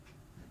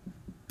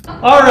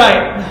All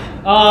right.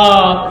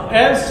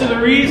 As to the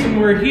reason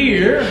we're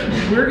here,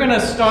 we're going to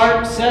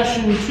start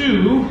session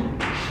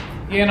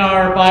 2 in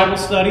our Bible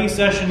study,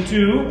 session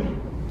 2,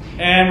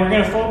 and we're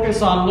going to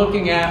focus on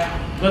looking at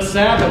the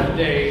Sabbath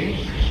day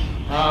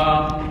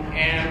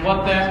and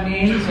what that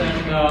means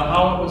and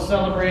how it was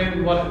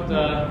celebrated,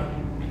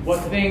 what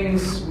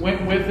things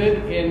went with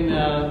it in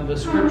the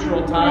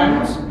scriptural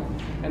times.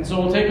 And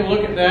so we'll take a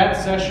look at that,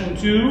 session 2,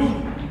 if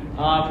you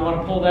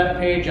want to pull that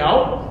page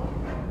out.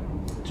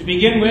 To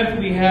begin with,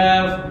 we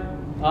have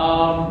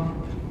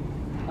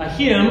a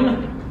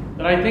hymn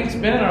that I think's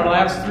been in our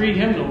last 3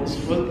 hymnals.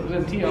 It was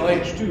in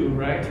TLH too,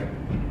 right?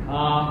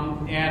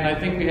 And I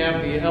think we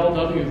have the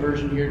LW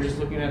version here, just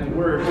looking at the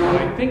words.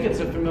 I think it's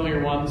a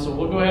familiar one, so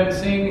we'll go ahead and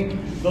sing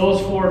those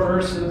 4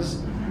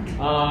 verses.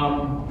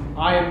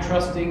 I am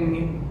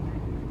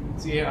trusting,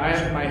 see, I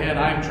have in my head,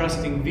 I am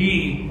trusting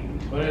thee,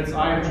 but it's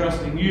I am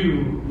trusting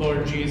you,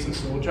 Lord Jesus.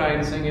 So we'll try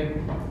and sing it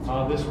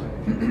this way.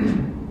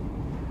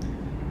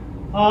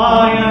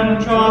 I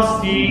am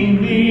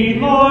trusting thee,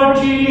 Lord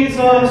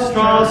Jesus,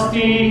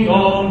 trusting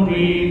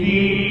only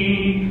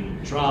thee,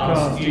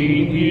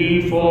 trusting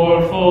thee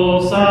for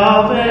full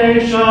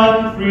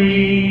salvation,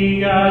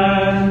 free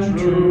and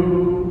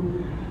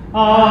true.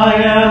 I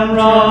am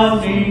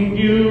running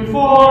you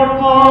for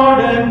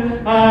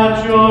pardon,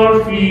 at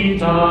your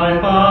feet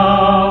I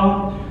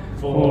bow,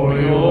 for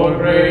your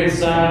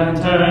grace and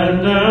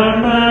tender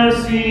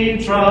mercy,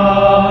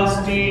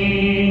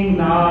 trusting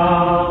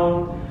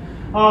now.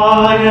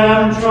 I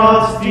am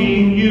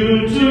trusting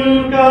you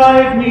to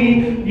guide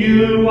me,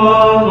 you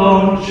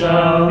alone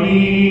shall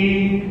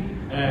be,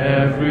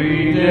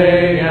 every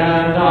day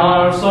and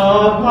hour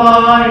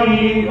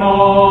supplying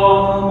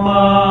all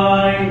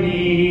my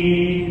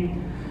need.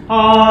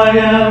 I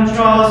am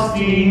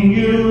trusting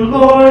you,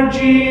 Lord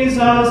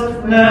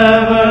Jesus,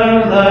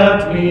 never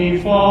let me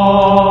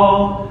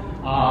fall.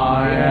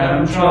 I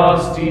am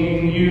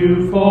trusting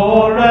you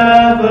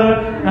forever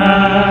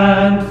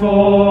and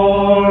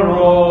for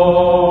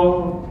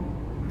all.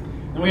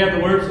 And we have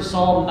the words of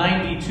Psalm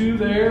 92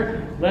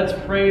 there. Let's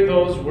pray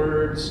those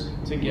words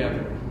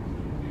together.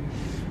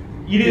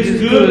 It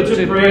is good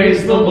to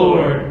praise the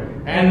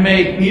Lord and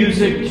make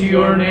music to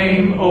your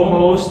name, O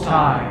Most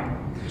High,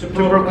 to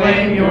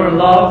proclaim your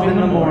love in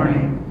the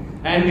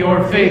morning and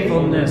your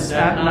faithfulness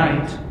at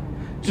night,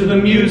 to the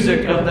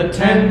music of the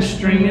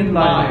 10-stringed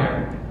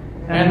lyre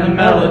and the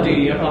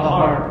melody of the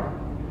harp.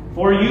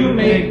 For you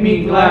make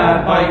me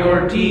glad by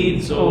your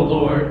deeds, O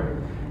Lord.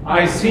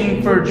 I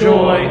sing for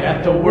joy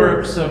at the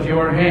works of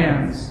your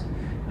hands.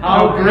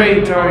 How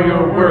great are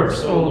your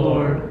works, O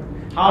Lord!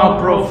 How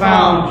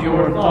profound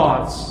your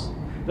thoughts!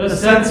 The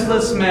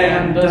senseless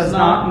man does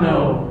not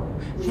know,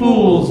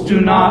 fools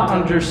do not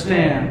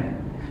understand,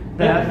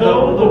 that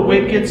though the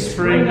wicked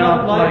spring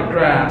up like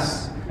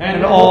grass,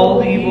 and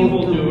all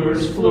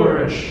evildoers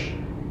flourish,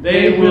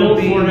 they will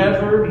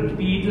forever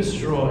be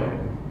destroyed.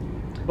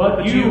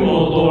 But you,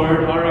 O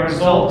Lord, are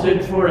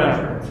exalted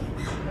forever.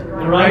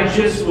 The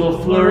righteous will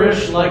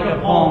flourish like a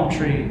palm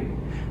tree.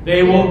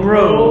 They will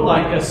grow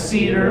like a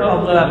cedar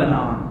of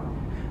Lebanon.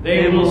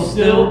 They will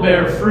still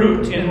bear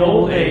fruit in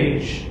old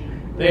age.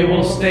 They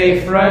will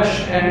stay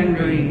fresh and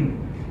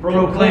green,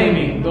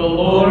 proclaiming, the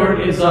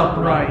Lord is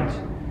upright.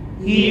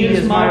 He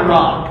is my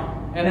rock,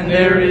 and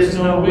there is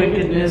no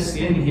wickedness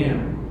in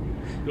him.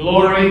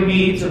 Glory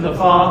be to the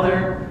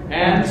Father,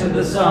 and to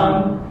the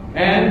Son,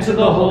 and to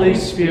the Holy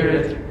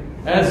Spirit,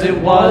 as it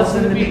was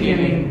in the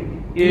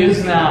beginning,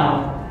 is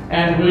now,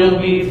 and will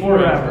be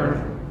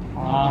forever.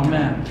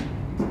 Amen.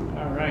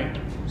 All right.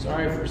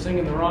 Sorry for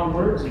singing the wrong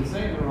words and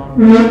saying the wrong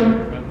words. I'm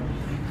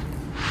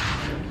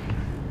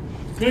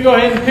going to go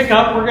ahead and pick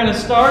up. We're going to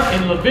start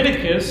in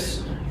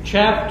Leviticus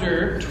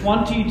chapter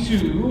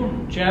 22.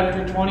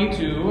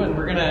 And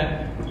we're going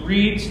to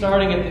read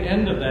starting at the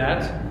end of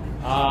that.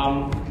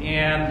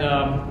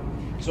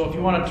 So if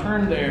you want to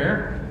turn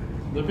there,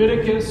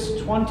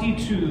 Leviticus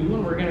 22,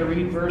 and we're going to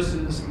read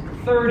verses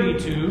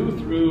 32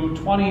 through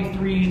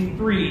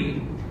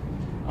 23:3.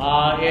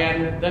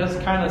 And that's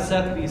kind of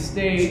set the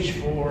stage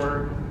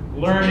for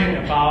learning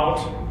about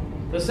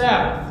the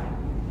Sabbath.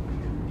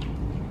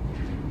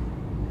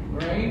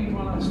 Lorraine, you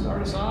want to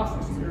start us off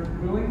if you're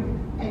willing?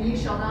 And you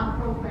shall not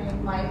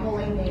profane my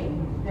holy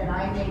name, that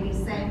I may be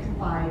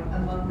sanctified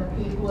among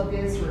the people of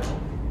Israel.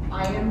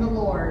 I am the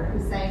Lord who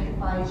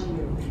sanctifies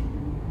you.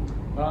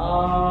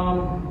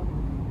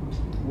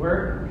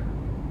 Where?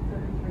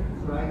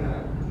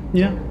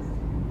 Yeah.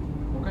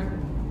 Okay.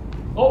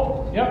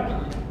 Oh, yep.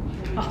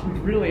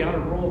 I'm really on a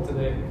roll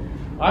today.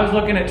 I was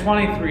looking at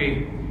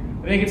 23.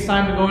 I think it's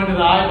time to go into the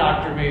eye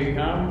doctor maybe,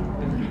 huh?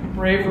 And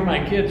pray for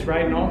my kids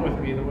riding home with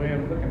me the way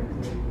I'm looking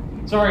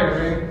today. Sorry,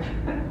 Lorraine.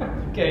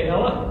 Okay,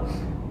 Ella?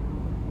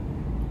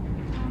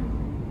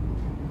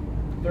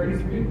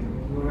 33?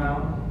 Go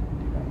around.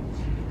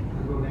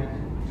 I'll go next.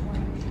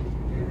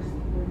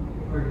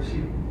 Or she.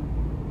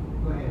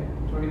 Go ahead.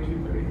 22,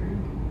 33?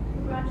 Who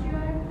brought you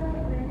out of the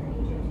land of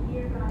Egypt,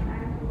 dear God, I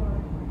am the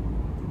Lord.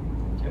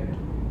 Okay.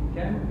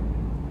 Ken?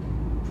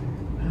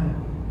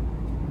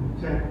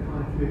 Chapter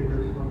 23. 23,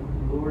 verse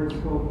 1. The Lord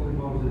spoke to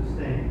Moses,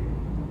 saying,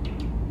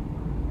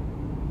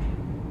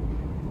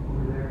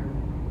 over there.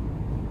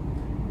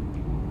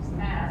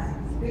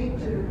 Speak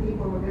to the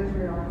people of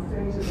Israel and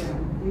say to them,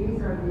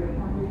 these are the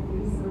appointed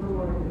feasts of the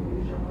Lord that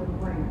you shall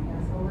proclaim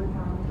as holy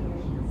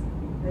convocations.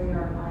 They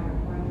are my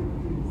appointed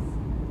feasts.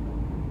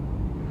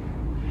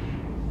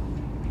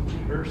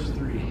 Verse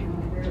 3.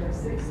 There are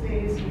 6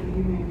 days when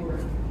you may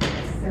work. The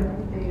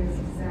 7th day is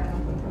the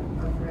Sabbath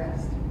of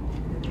rest,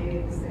 the day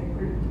of the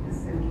sacred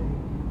assembly.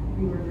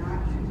 You are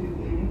not to do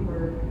any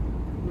work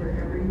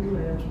wherever you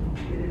live.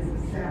 It is a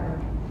Sabbath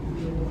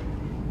to your work.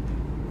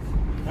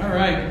 All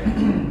right.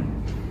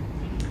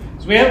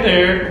 So we have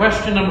there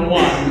question number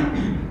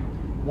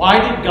 1. Why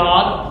did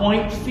God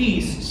appoint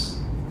feasts,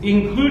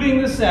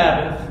 including the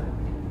Sabbath,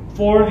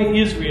 for the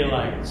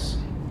Israelites?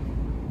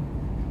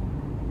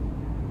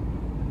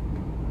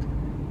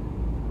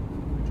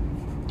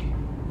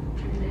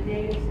 The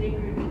day of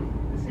sacred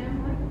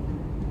assembly.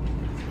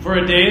 For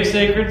a day of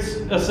sacred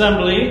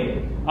assembly,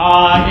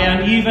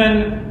 and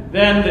even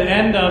then the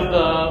end of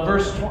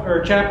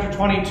the chapter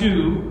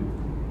 22,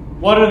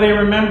 what are they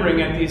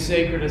remembering at these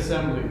sacred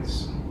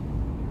assemblies?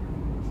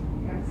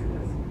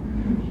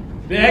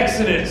 The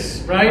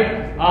Exodus,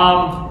 right?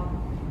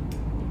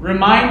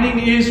 Reminding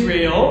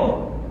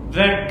Israel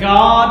that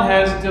God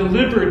has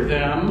delivered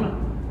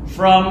them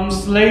from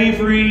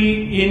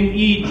slavery in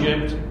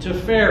Egypt to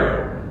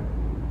Pharaoh,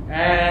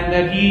 and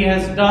that he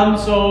has done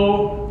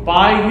so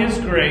by his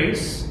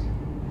grace,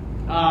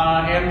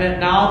 and that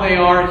now they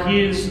are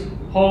his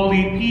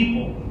holy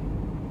people.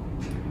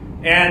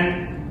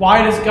 And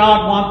why does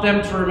God want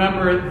them to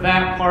remember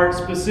that part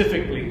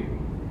specifically?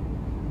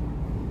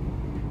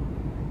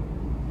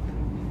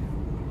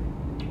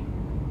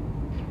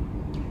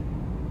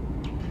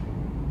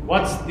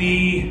 What's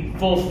the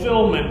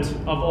fulfillment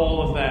of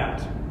all of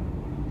that?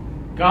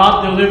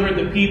 God delivered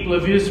the people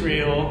of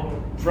Israel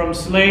from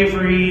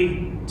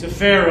slavery to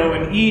Pharaoh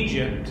in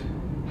Egypt.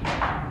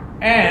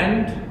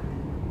 And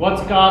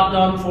what's God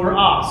done for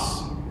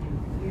us?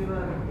 He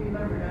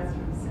delivered us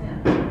from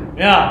sin.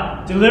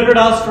 Yeah, delivered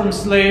us from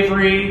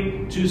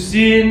slavery to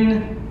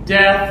sin,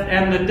 death,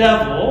 and the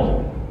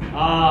devil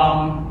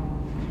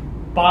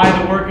by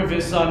the work of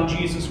his Son,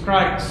 Jesus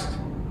Christ.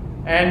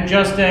 And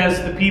just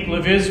as the people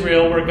of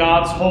Israel were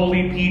God's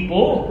holy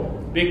people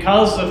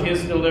because of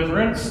his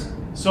deliverance,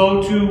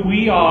 so too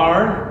we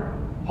are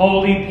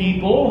holy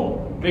people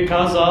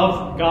because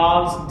of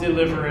God's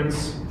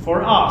deliverance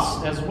for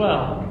us as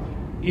well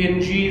in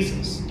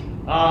Jesus.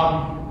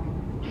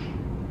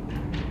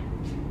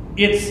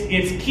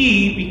 It's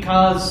key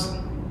because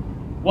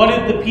what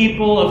did the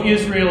people of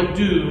Israel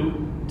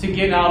do to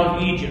get out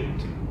of Egypt?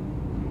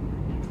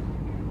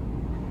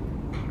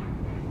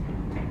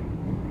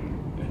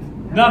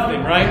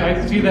 Nothing, right?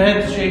 I see the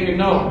heads shaking.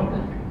 No.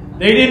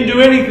 They didn't do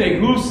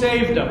anything. Who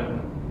saved them?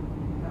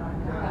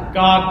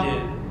 God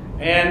did.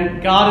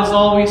 And God is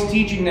always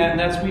teaching that,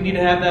 and we need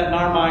to have that in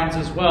our minds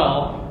as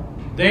well.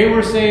 They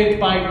were saved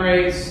by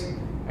grace,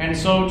 and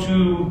so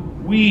too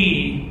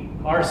we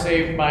are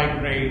saved by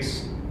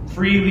grace,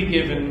 freely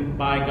given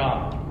by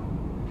God.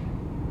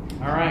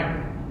 All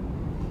right.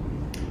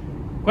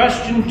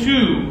 Question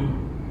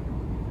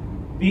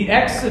 2. The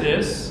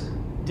Exodus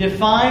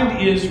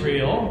defined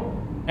Israel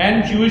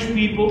and Jewish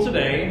people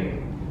today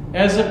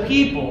as a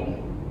people.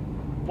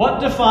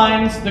 What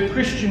defines the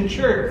Christian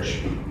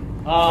church?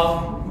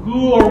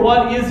 Who or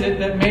what is it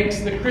that makes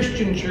the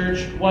Christian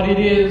church what it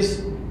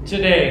is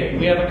today?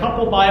 We have a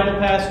couple Bible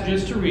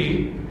passages to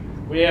read.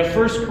 We have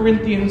 1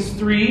 Corinthians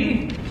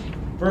 3,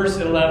 verse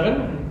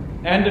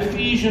 11, and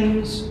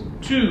Ephesians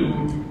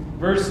 2,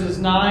 verses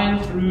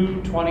 9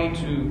 through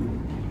 22.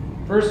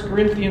 1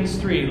 Corinthians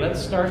 3, let's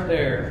start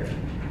there.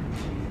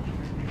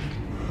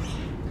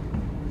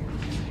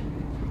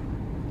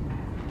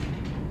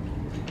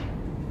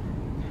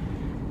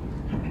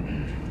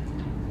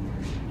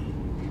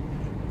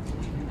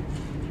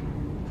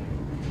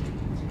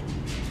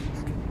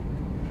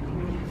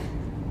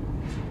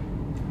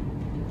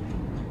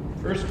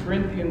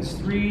 Corinthians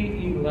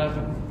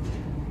 3:11.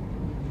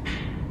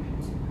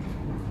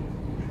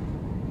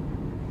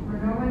 For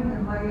no one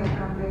can lay a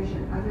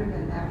foundation other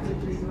than that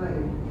which is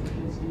laid, which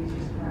is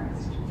Jesus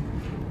Christ.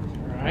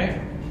 All right.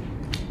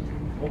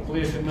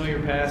 Hopefully a familiar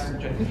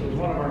passage. I think it was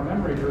one of our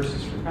memory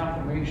verses for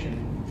confirmation.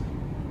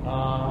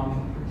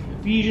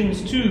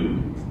 Ephesians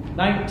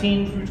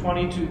 2:19 through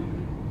 22.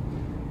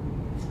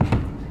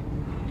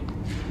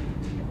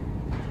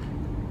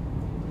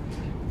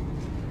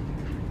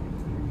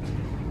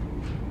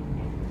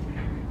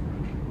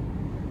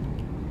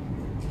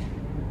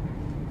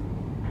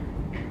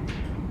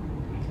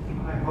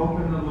 Hope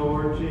in the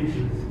Lord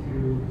Jesus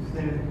to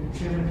send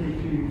Timothy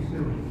to you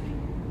soon,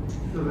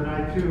 so that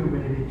I too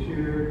may be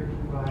cheered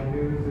by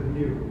news of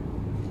you.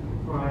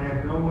 For I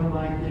have no one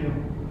like him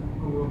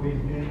who will be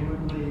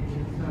genuinely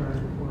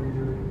concerned for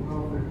your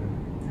welfare.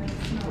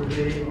 For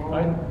they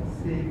all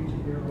seek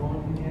their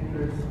own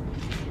interests,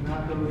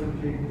 not those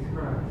of Jesus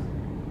Christ.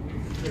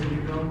 But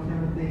you know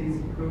Timothy's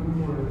proven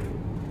word,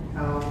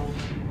 how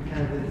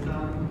as his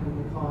Son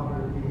and the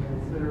Father he has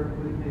served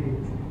with me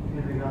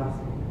in the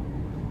gospel.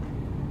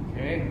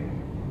 Okay.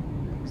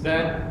 Is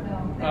that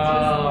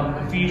No,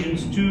 that's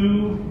Ephesians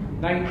 2,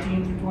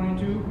 19 through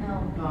 22?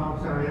 No. Oh, I'm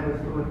sorry, that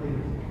was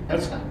Philippians.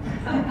 That's,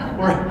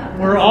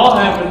 we're all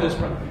having this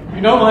problem.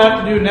 You know what we'll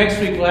have to do next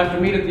week? We'll have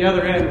to meet at the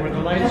other end where the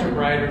lights are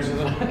brighter so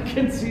that I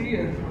can see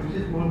it. It's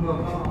just one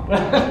book off.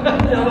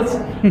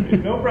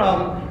 No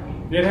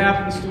problem. It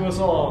happens to us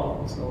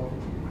all. So,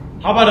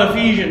 how about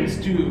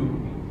Ephesians 2?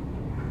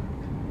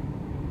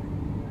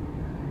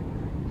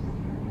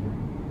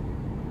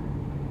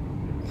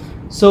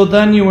 So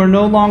then you are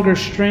no longer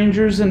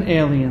strangers and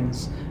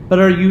aliens, but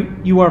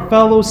you are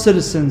fellow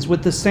citizens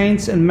with the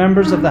saints and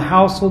members of the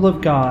household of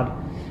God,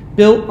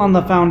 built on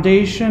the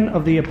foundation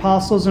of the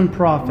apostles and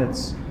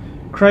prophets,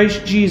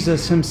 Christ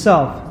Jesus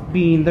himself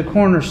being the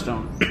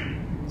cornerstone,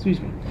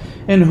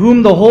 in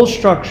whom the whole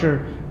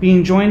structure,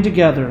 being joined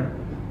together,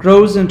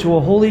 grows into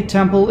a holy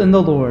temple in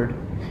the Lord.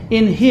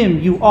 In him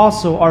you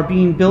also are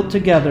being built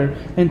together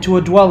into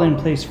a dwelling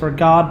place for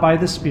God by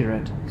the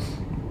Spirit.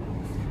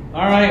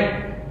 All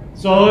right.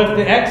 So if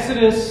the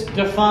Exodus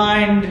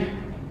defined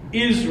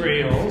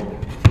Israel,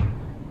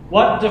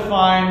 what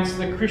defines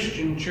the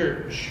Christian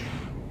church?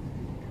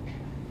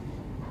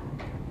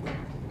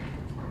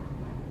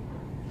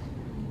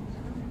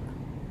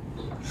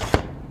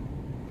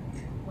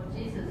 Well,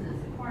 Jesus is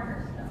the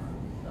cornerstone,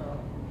 so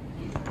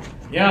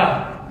Jesus.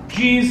 Yeah,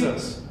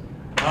 Jesus.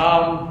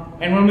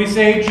 And when we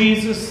say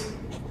Jesus,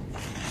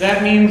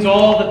 that means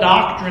all the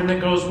doctrine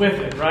that goes with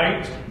it,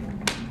 right?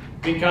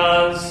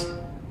 Because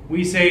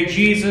we say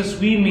Jesus,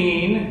 we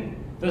mean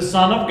the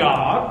Son of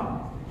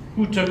God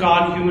who took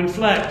on human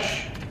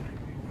flesh.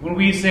 When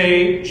we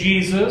say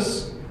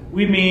Jesus,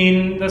 we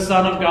mean the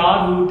Son of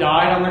God who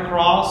died on the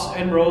cross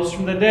and rose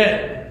from the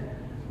dead.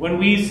 When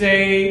we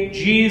say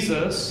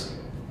Jesus,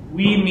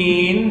 we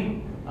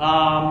mean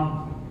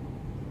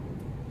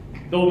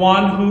the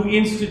one who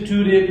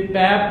instituted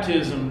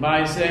baptism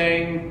by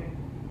saying,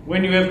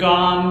 when you have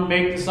gone,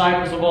 make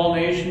disciples of all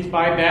nations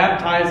by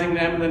baptizing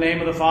them in the name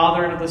of the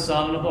Father and of the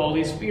Son and of the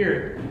Holy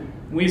Spirit.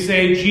 When we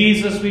say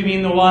Jesus, we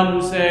mean the one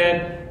who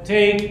said,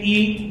 take,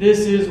 eat, this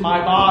is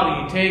my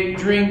body. Take,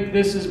 drink,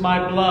 this is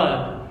my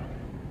blood.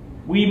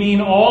 We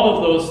mean all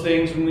of those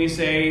things when we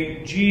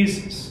say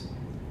Jesus.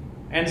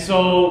 And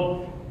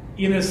so,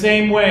 in the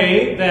same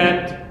way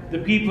that the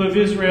people of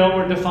Israel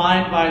were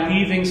defined by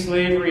leaving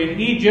slavery in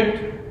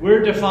Egypt,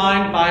 we're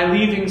defined by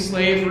leaving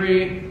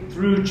slavery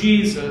through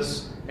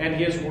Jesus and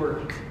his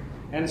work.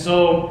 And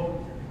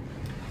so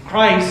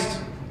Christ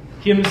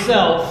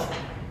himself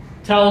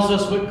tells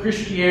us what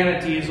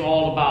Christianity is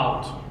all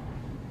about.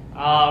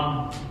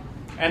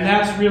 And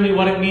that's really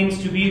what it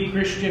means to be a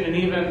Christian and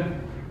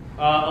even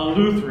a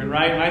Lutheran,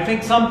 right? And I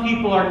think some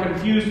people are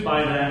confused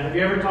by that. Have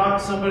you ever talked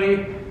to somebody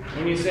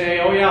when you say,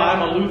 oh yeah,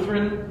 I'm a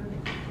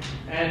Lutheran?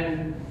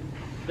 And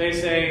they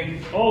say,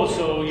 oh,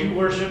 so you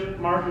worship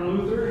Martin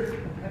Luther?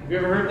 Have you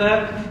ever heard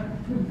that?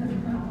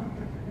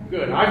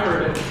 Good, I've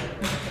heard it.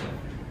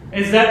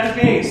 Is that the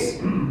case?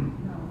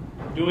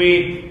 Do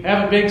we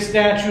have a big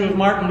statue of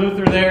Martin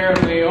Luther there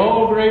and we,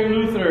 oh, great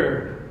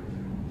Luther?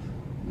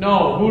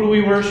 No, who do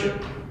we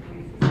worship?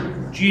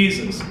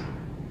 Jesus.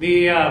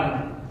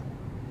 I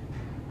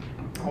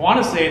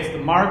want to say it's the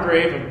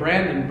Margrave of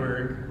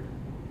Brandenburg,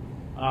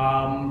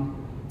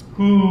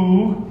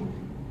 who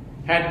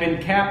had been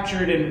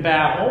captured in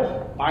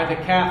battle by the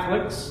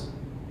Catholics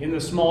in the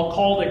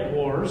Smalkaldic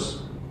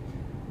Wars,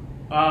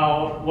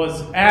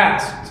 was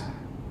asked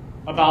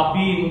about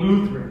being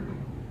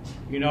Lutheran.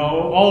 You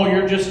know, oh,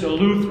 you're just a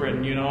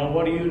Lutheran, you know,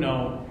 what do you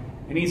know?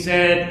 And he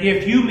said,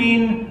 if you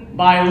mean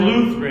by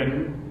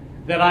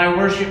Lutheran that I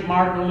worship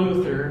Martin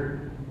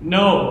Luther,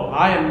 no,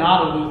 I am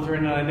not a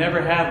Lutheran and I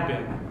never have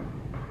been.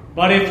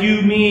 But if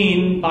you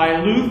mean by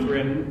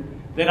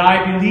Lutheran that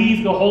I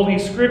believe the Holy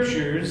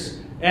Scriptures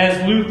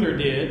as Luther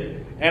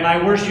did, and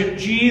I worship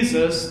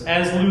Jesus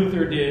as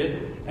Luther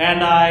did,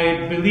 and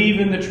I believe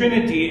in the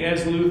Trinity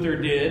as Luther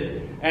did,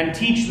 and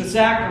teach the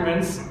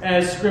sacraments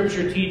as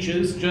Scripture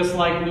teaches, just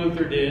like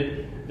Luther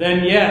did,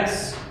 then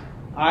yes,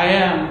 I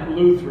am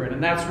Lutheran.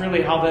 And that's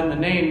really how then the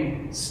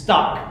name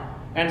stuck.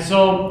 And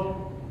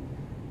so,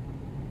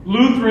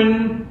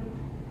 Lutheran,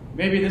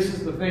 maybe this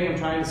is the thing I'm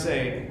trying to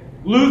say,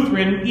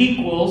 Lutheran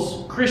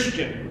equals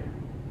Christian,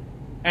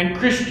 and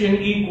Christian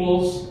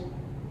equals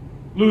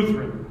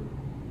Lutheran.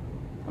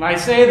 And I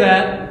say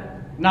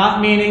that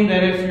not meaning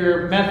that if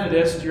you're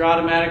Methodist, you're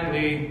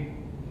automatically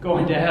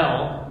going to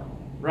hell.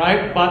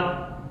 Right?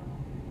 But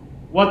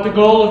what the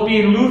goal of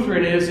being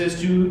Lutheran is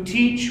to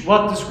teach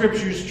what the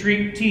Scriptures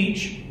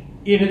teach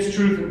in its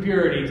truth and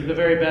purity to the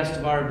very best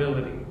of our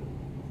ability.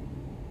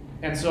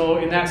 And so,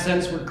 in that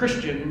sense, we're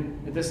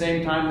Christian at the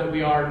same time that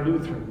we are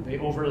Lutheran. They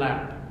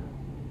overlap.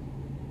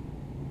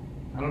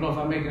 I don't know if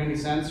I'm making any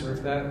sense or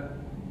if that...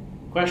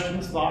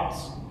 Questions,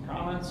 thoughts,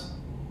 comments?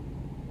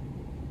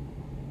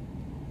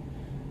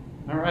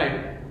 All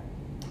right.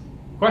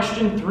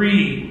 Question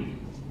 3.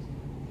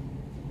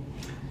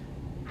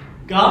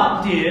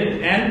 God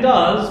did and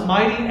does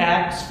mighty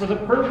acts for the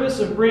purpose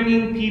of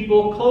bringing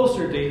people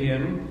closer to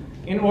Him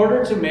in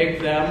order to make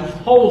them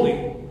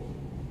holy.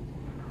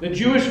 The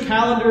Jewish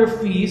calendar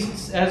of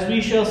feasts, as we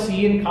shall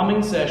see in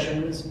coming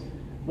sessions,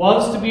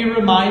 was to be a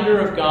reminder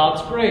of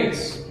God's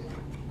grace.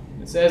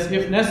 It says,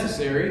 if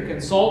necessary,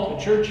 consult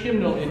a church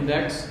hymnal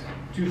index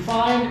to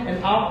find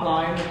an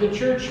outline of the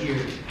church year.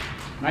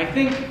 And I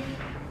think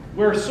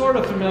we're sort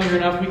of familiar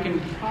enough, we can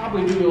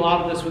probably do a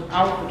lot of this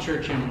without the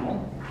church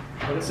hymnal.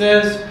 But it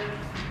says,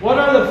 what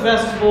are the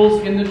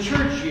festivals in the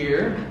church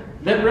year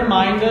that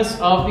remind us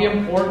of the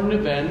important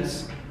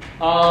events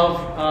of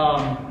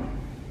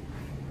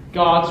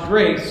God's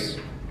grace?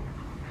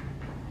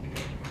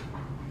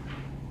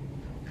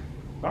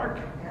 Clark?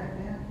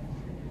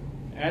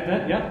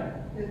 Advent, yeah.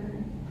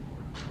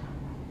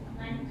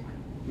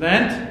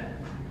 Lent?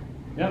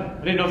 Yep.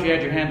 I didn't know if you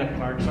had your hand up,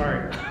 Clark.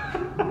 Sorry.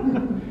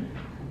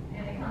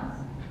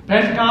 Pentecost.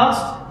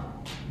 Pentecost.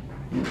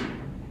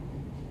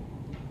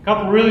 A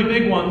couple really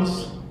big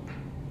ones.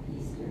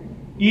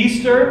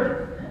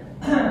 Easter.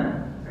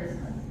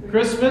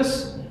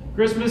 Christmas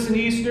and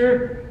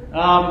Easter.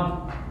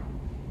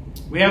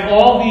 We have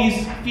all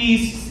these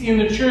feasts in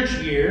the church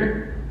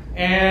year,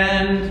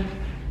 and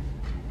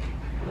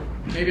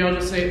maybe I'll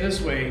just say it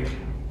this way.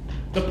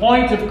 The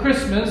point of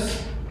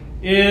Christmas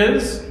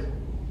is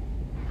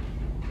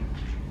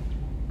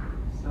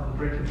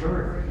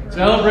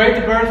celebrate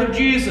the birth of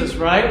Jesus,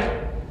 right?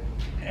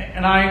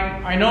 And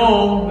I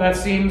know that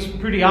seems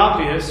pretty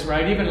obvious,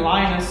 right? Even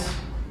Linus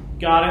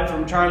got it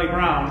from Charlie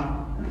Brown.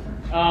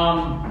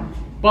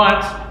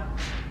 But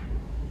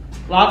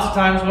lots of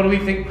times, what do we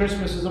think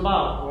Christmas is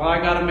about? Well,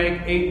 I got to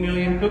make 8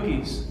 million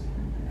cookies,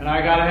 and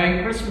I got to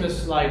hang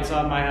Christmas lights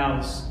on my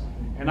house,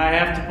 and I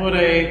have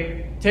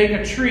to take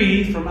a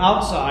tree from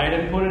outside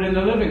and put it in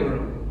the living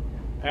room,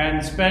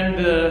 and spend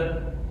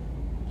the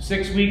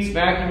 6 weeks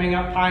vacuuming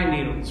up pine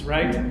needles,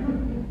 right?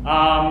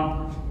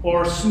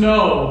 Or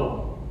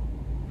snow,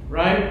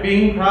 right?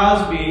 Bing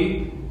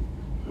Crosby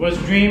was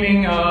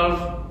dreaming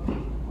of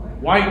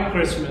white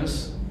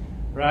Christmas,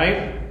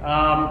 right?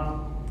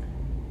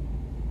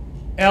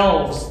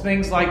 Elves,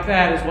 things like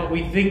that is what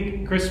we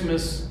think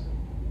Christmas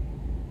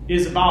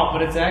is about,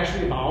 but it's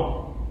actually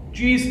about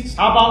Jesus.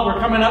 How about we're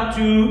coming up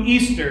to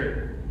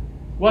Easter?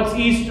 What's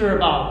Easter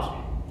about?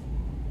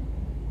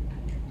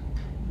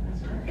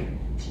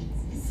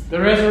 The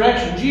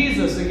resurrection,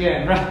 Jesus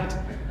again, right?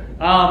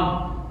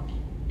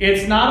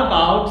 It's not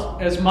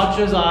about, as much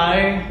as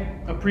I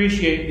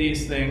appreciate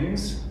these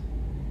things,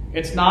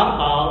 it's not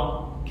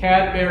about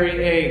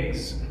Cadbury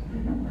eggs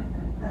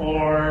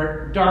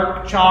or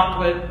dark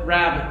chocolate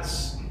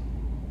rabbits,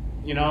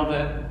 you know,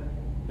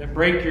 that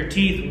break your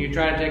teeth when you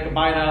try to take a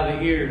bite out of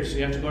the ears, so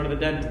you have to go to the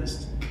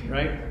dentist,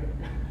 right?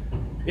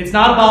 It's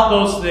not about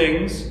those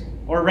things,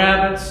 or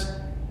rabbits,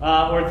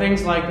 or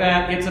things like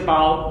that. It's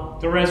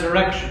about the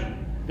resurrection.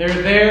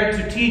 They're there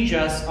to teach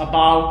us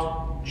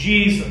about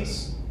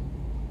Jesus.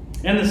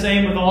 And the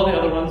same with all the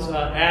other ones,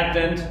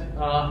 Advent,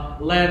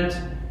 Lent,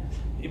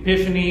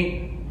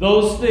 Epiphany.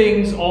 Those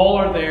things all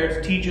are there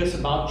to teach us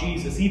about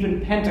Jesus.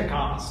 Even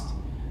Pentecost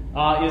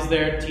is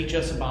there to teach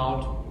us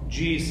about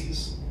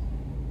Jesus.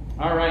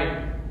 All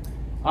right.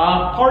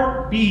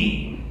 Part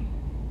B.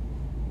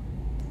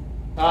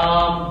 We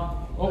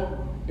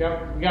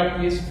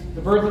got these: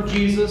 the birth of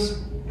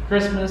Jesus,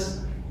 Christmas,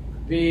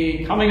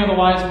 the coming of the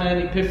wise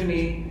men,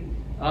 Epiphany,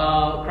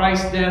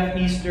 Christ's death,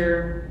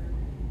 Easter,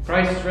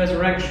 Christ's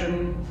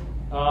resurrection,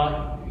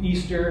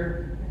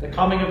 Easter, the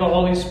coming of the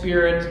Holy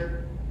Spirit,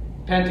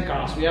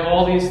 Pentecost. We have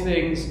all these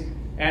things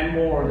and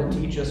more that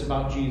teach us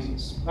about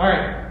Jesus. All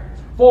right.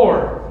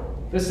 4.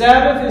 The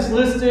Sabbath is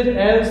listed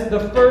as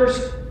the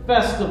first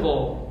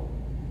festival.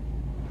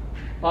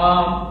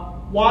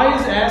 Why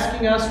is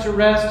asking us to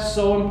rest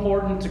so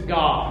important to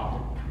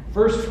God?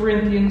 1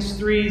 Corinthians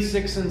 3,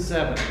 6, and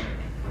 7.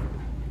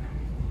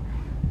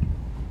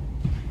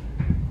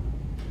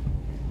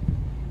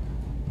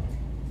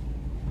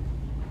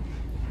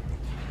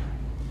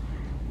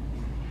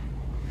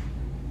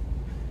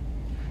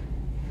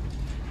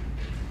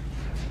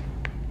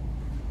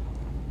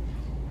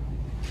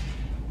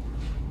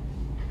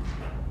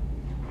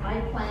 I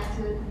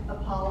planted,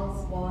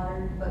 Apollos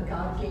watered, but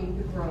God gave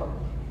the growth.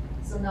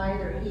 So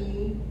neither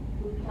he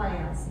who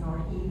plants nor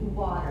he who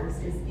waters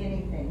is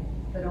anything,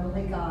 but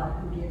only God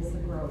who gives the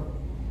growth.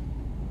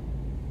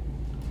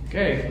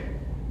 Okay.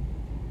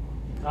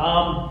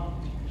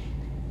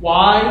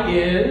 Why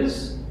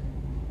is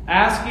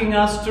asking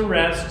us to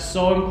rest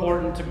so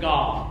important to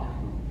God?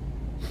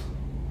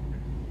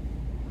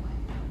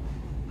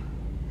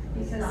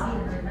 Because I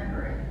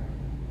remember it.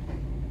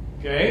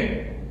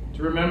 Okay.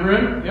 To remember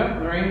Him.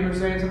 Yep. Lorraine, you were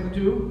saying something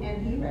too?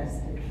 And he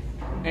rested.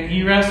 And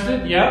He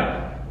rested.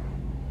 Yep.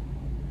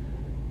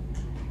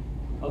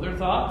 Other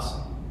thoughts?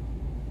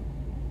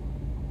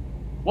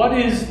 What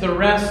is the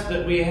rest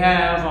that we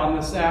have on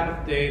the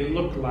Sabbath day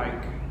look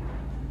like?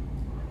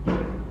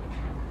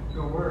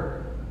 No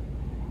work.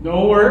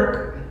 No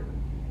work.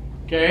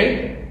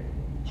 Okay.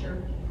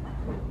 Church.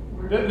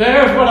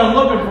 There's what I'm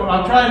looking for.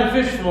 I'm trying to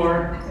fish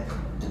for.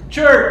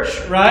 Church,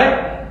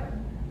 right?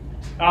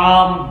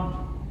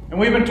 And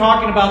we've been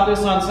talking about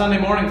this on Sunday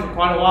morning for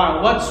quite a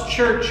while. What's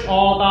church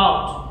all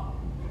about?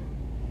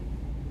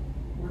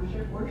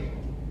 Worship,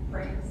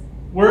 praise.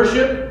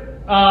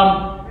 Worship?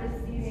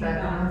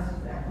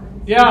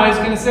 Yeah, I was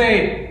going to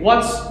say,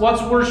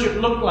 what's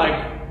worship look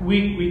like?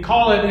 We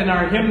call it in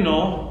our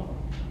hymnal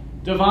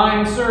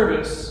divine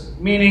service,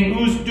 meaning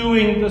who's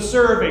doing the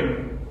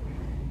serving?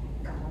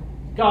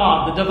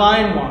 God, the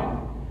divine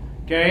one.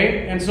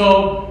 Okay? And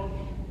so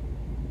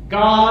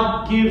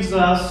God gives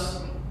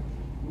us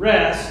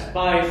rest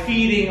by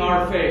feeding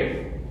our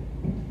faith.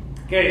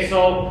 Okay,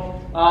 so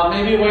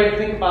maybe a way to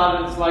think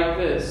about it is like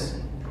this.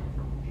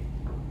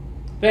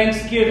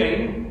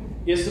 Thanksgiving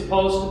is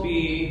supposed to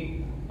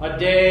be a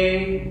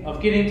day of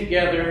getting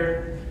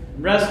together,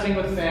 resting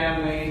with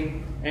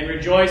family, and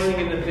rejoicing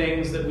in the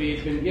things that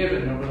we've been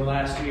given over the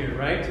last year,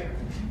 right?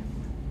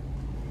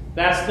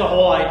 That's the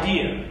whole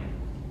idea.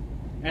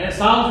 And it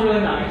sounds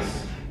really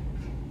nice.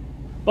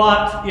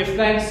 But if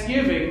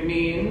Thanksgiving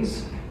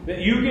means that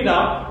you get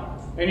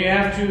up and you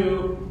have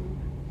to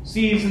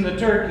season the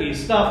turkey,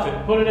 stuff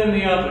it, put it in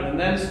the oven, and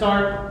then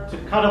start to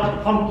cut up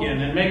the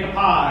pumpkin and make a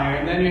pie,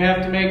 and then you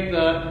have to make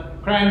the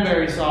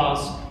cranberry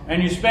sauce,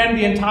 and you spend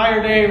the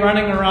entire day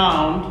running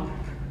around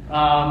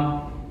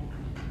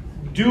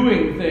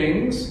doing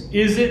things,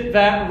 is it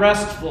that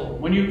restful?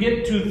 When you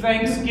get to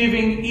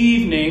Thanksgiving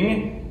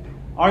evening,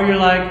 are you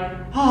like,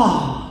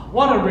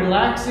 what a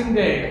relaxing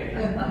day?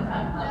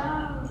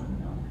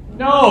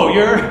 No,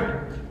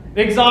 you're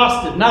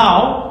exhausted.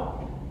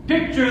 Now,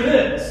 picture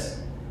this.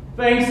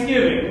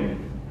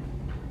 Thanksgiving,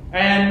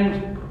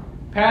 and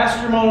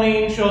Pastor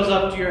Moline shows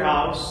up to your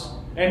house,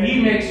 and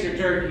he makes your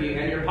turkey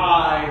and your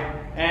pie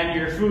and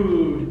your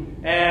food,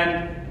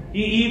 and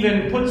he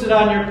even puts it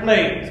on your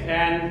plate,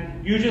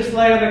 and you just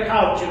lay on the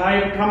couch, and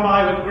I come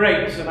by with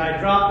grapes, and I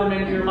drop them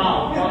into your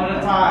mouth one at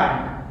a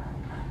time.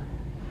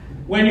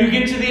 When you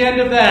get to the end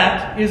of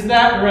that, is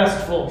that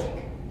restful?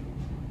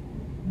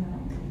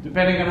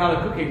 Depending on how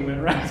the cooking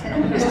went, right?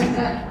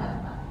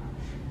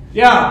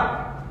 Yeah.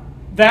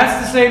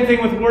 That's the same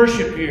thing with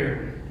worship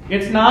here.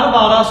 It's not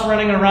about us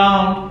running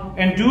around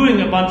and doing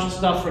a bunch of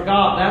stuff for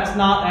God. That's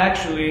not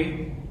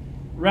actually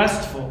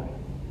restful.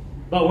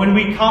 But when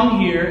we come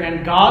here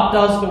and God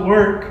does the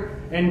work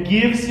and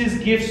gives His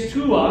gifts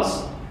to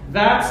us,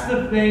 that's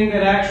the thing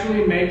that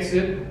actually makes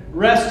it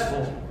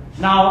restful.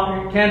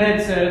 Now, Ken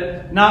had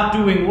said not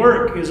doing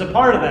work is a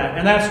part of that.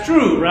 And that's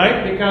true,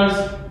 right?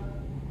 Because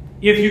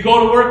if you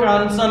go to work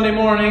on Sunday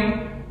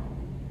morning,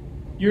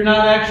 you're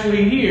not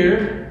actually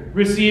here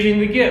receiving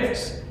the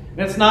gifts.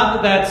 It's not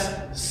that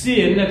that's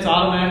sin that's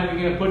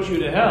automatically going to put you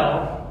to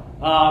hell,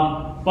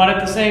 but at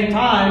the same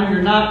time,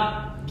 you're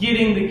not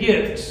getting the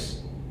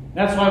gifts.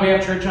 That's why we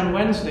have church on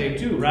Wednesday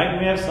too, right?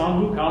 We have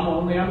some who come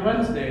only on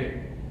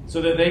Wednesday so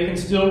that they can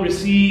still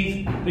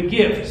receive the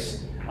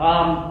gifts.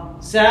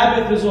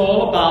 Sabbath is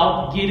all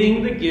about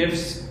getting the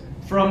gifts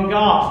from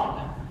God.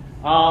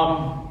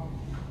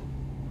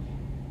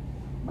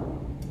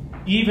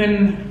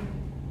 Even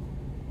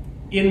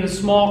in the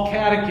small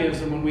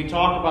catechism, when we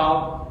talk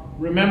about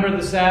remember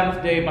the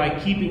Sabbath day by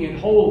keeping it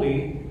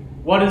holy,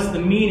 what does the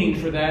meaning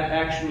for that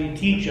actually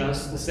teach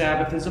us the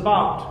Sabbath is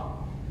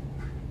about?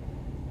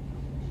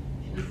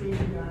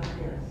 Receiving God's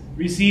gifts.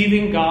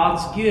 Receiving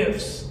God's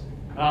gifts.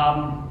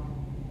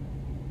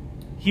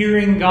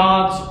 Hearing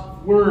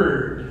God's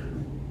word.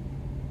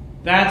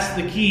 That's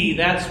the key.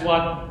 That's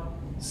what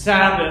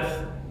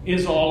Sabbath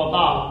is all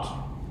about.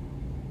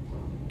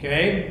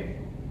 Okay?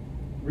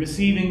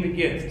 Receiving the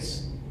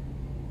gifts.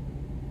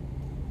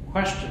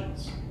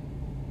 Questions?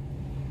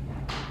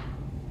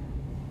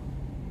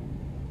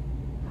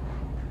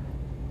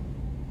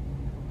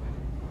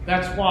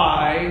 That's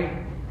why,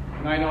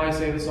 and I know I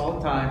say this all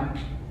the time,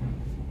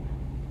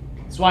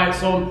 that's why it's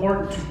so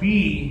important to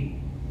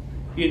be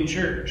in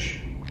church,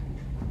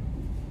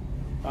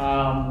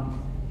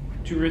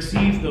 to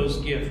receive those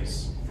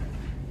gifts.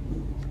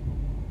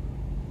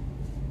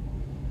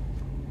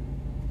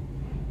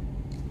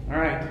 All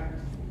right.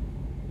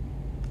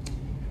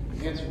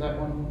 Answer that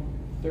one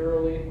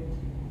thoroughly.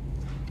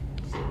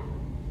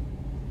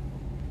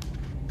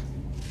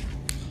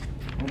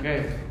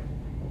 Okay.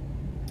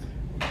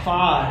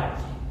 5.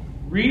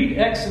 Read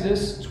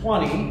Exodus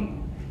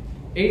 20,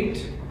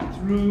 8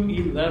 through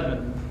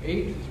 11.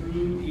 8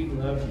 through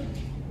 11.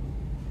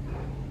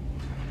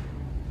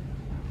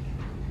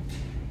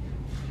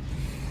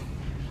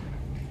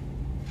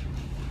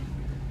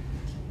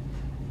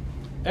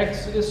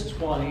 Exodus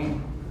 20,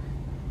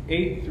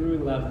 8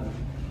 through 11.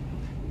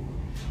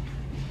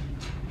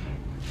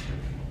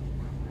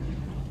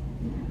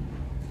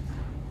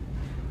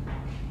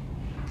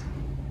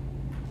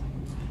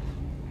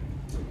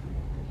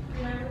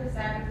 Remember the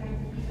Sabbath day to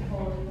keep it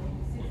holy.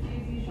 6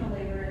 days you shall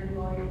labor and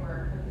do all your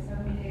work, but the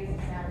 7 days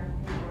is Sabbath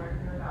to the Lord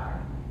your God.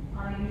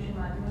 On it you shall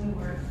not do any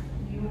work,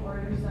 you or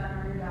your son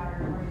or your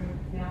daughter, or your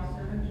male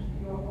servant,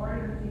 or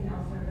your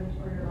female servant,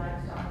 or your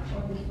livestock,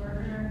 or the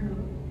sojourner who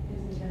is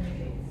within the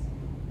gates.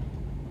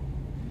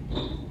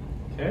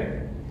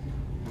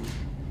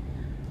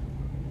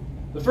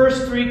 The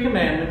first 3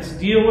 commandments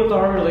deal with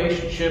our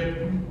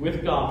relationship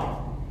with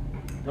God.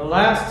 The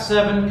last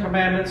 7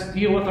 commandments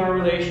deal with our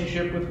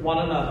relationship with one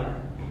another.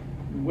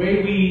 The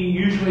way we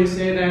usually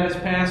say that as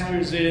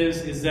pastors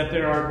is that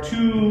there are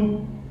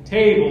 2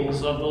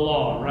 tables of the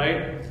law,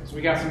 right? So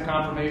we got some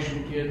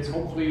confirmation kids.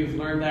 Hopefully you've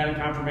learned that in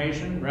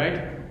confirmation,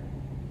 right?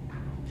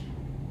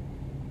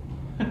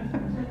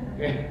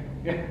 Okay.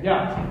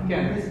 Yeah,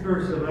 Ken. This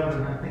verse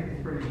 11, I think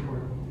it's pretty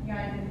important.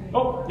 Yeah, I did.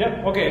 Oh,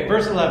 yep, okay,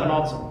 verse 11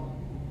 also.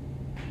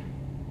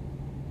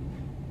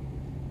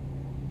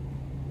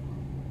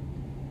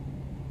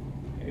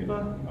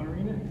 Ava, you want to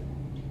read it?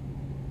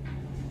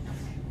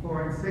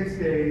 For in 6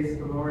 days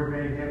the Lord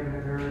made heaven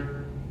and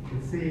earth,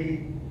 the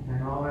sea,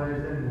 and all that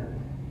is in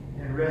them,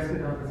 and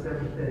rested on the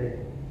 7th day.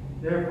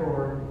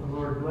 Therefore the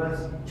Lord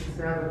blessed the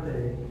Sabbath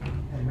day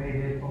and made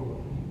it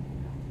holy.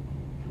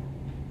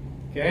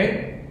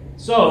 Okay,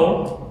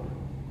 so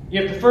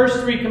if the first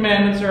 3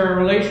 commandments are a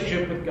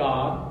relationship with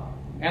God,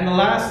 and the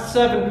last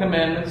 7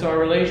 commandments are a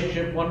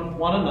relationship with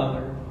one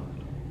another,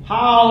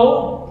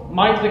 how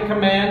might the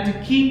command to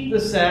keep the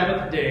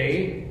Sabbath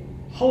day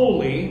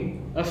holy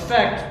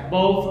affect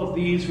both of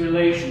these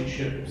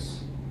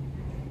relationships?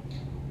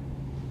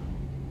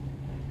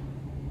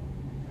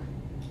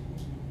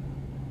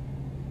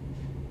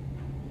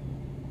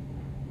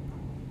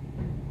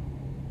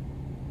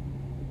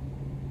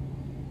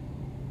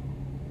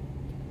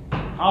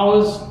 How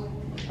does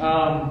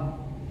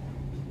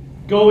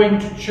going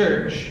to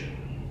church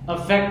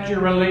affect your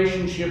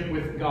relationship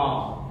with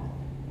God?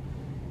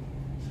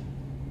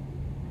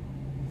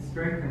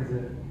 Strengthens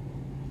it.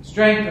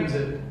 Strengthens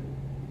it.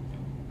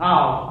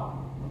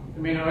 How? I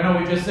mean, I know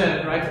we just said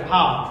it, right?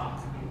 How?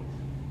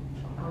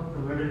 The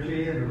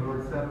liturgy and the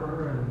Lord's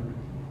Supper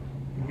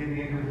and getting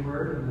into His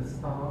Word and the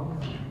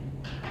Psalms.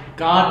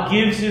 God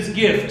gives His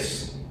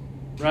gifts,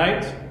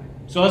 right?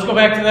 So let's go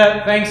back to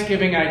that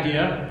Thanksgiving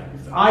idea.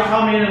 If I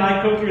come in and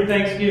I cook your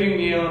Thanksgiving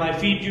meal and I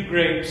feed you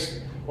grapes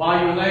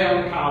while you lay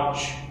on the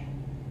couch,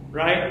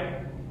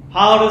 right?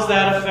 How does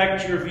that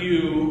affect your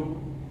view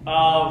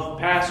of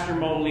Pastor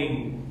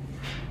Moline?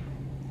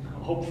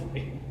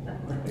 Hopefully.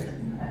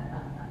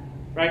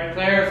 Right,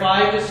 Claire, if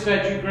I just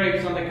fed you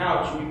grapes on the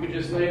couch and you could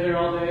just lay there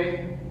all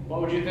day,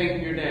 what would you think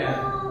of your dad?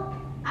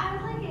 Well, I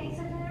would like it,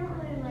 except I don't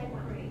really like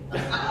grapes.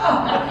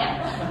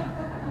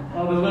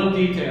 All the little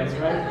details,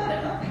 right?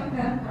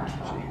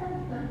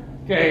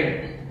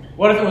 Okay,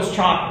 what if it was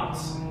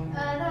chocolates?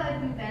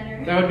 That would be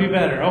better. That would be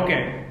better,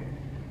 okay.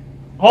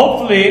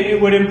 Hopefully it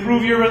would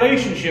improve your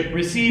relationship,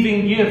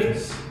 receiving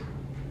gifts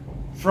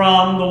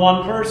from the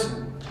one person.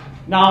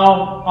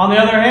 Now, on the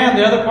other hand,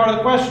 the other part of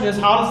the question is,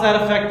 how does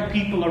that affect the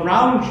people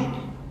around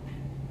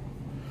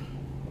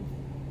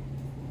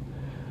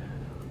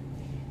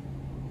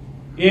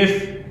you?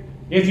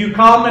 If you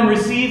come and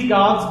receive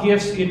God's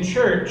gifts in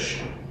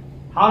church,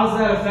 how does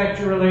that affect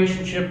your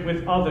relationship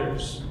with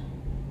others?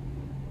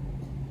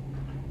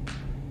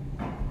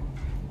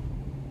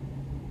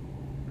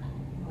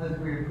 As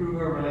we improve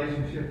our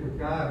relationship with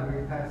God,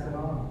 we pass it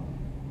on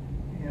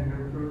and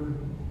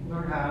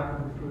learn how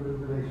to improve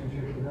the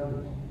relationship with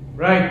others.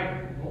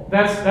 Right.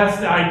 That's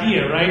the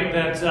idea, right?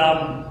 That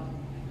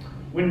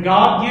when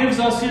God gives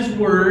us His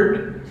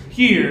Word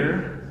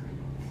here,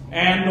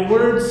 and the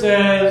Word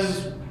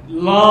says,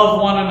 love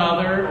one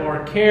another,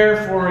 or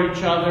care for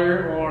each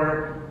other,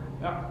 or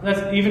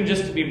that's even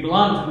just to be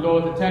blunt and go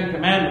with the 10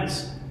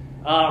 Commandments.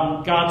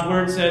 God's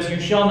Word says, you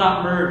shall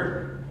not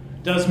murder.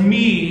 Does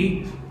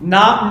me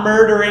not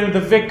murdering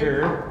the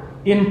vicar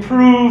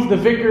improve the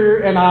vicar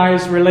and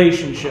I's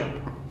relationship?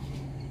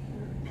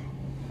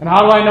 And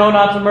how do I know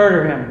not to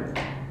murder him?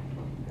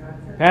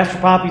 Pastor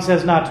Poppy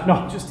says not to.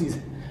 No, just these.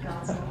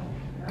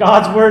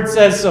 God's Word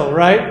says so,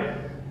 right?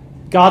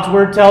 God's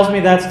Word tells me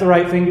that's the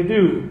right thing to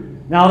do.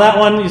 Now that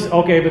one is,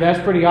 okay, but that's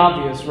pretty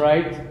obvious,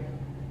 right?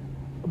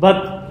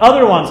 But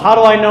other ones, how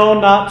do I know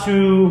not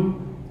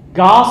to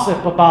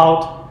gossip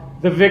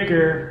about the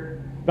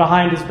vicar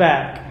behind his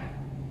back?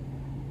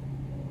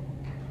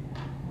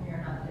 You're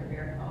not their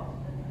very close.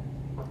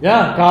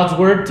 Yeah, God's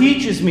Word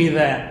teaches me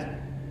that.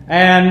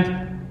 And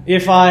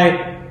if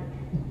I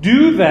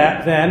do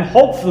that, then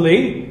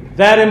hopefully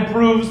that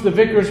improves the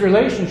vicar's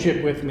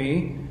relationship with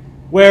me.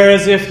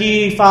 Whereas if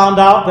he found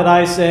out that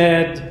I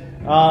said,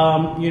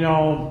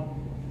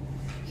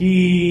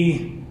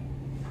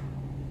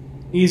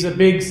 he's a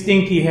big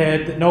stinky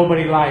head that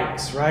nobody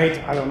likes, right?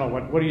 I don't know,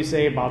 what do you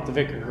say about the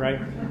vicar, right?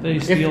 That he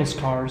steals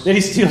cars. That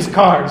he steals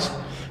cars.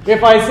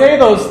 If I say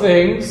those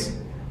things,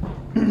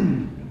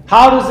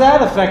 how does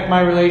that affect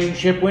my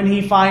relationship when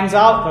he finds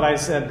out that I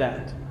said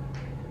that?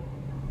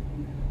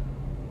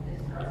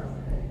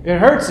 It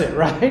hurts it,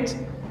 right?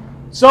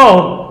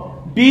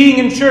 So, being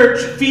in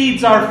church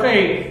feeds our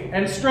faith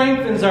and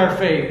strengthens our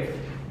faith.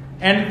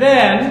 And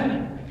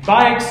then,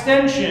 by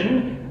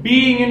extension,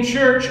 being in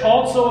church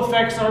also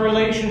affects our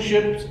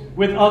relationships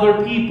with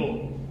other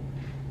people.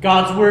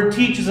 God's Word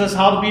teaches us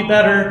how to be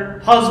better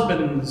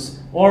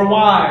husbands or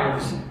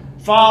wives,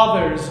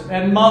 fathers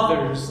and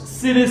mothers,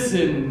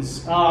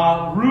 citizens,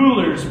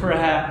 rulers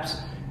perhaps.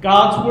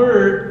 God's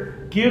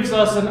Word gives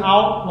us an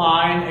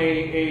outline,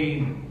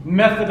 a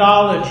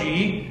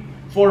methodology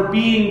for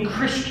being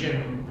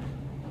Christian.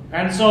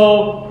 And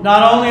so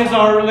not only is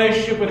our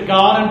relationship with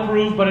God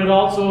improved, but it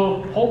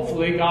also,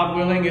 hopefully, God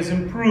willing, is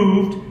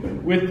improved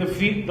with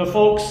the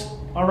folks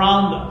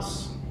around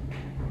us.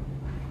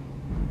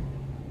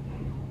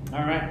 All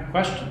right,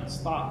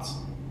 questions, thoughts?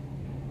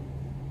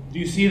 Do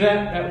you see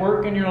that at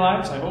work in your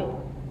lives? I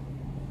hope.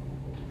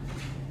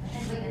 I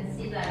think we can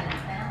see that in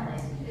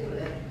families too.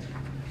 If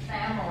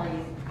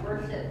families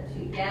worship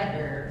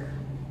together,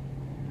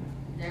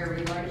 their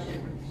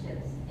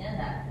relationships in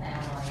that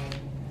family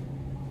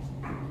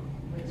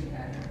would be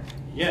better.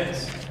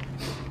 Yes.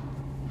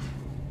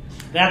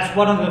 That's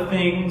one of the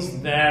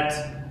things that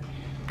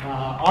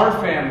our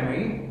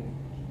family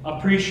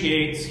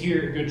appreciates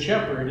here at Good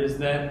Shepherd, is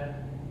that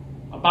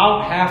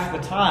about half the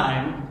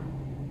time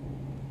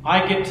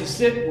I get to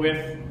sit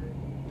with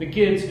the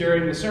kids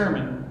during the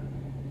sermon.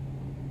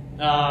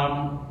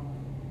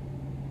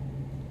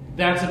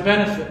 That's a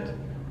benefit.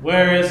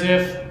 Whereas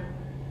if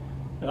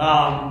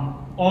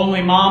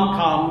only mom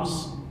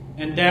comes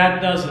and dad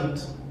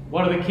doesn't,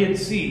 what do the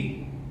kids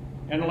see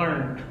and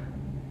learn?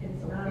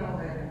 It's not all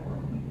that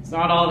important. It's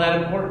not all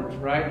that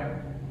important, right?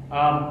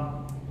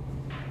 I'm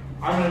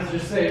going to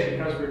just say it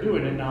because we're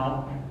doing it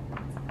now.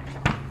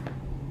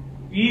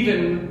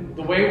 Even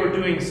the way we're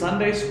doing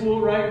Sunday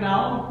school right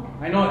now,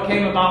 I know it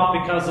came about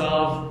because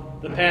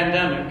of the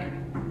pandemic,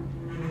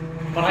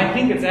 but I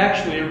think it's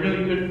actually a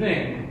really good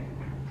thing.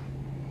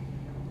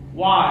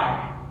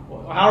 Why?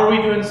 How are we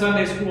doing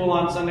Sunday school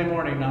on Sunday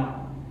morning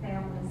now?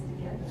 Families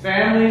together.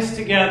 Families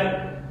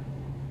together.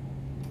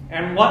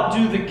 And what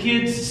do the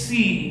kids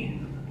see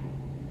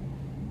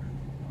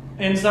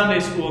in Sunday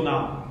school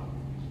now?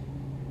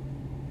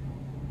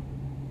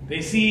 They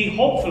see,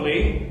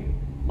 hopefully,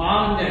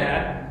 mom and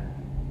dad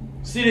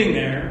sitting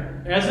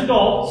there as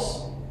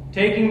adults,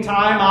 taking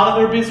time out of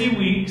their busy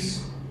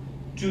weeks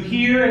to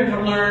hear and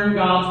to learn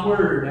God's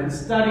Word and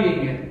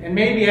studying it and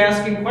maybe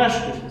asking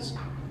questions.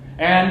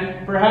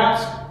 And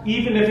perhaps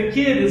even if a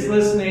kid is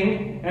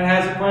listening and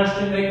has a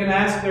question, they can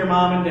ask their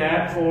mom and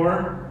dad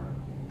for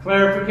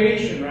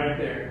clarification right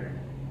there.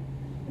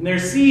 And they're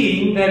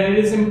seeing that it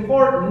is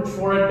important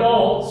for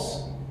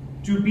adults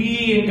to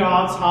be in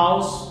God's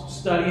house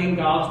studying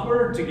God's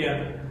Word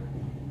together.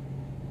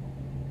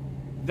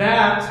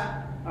 That,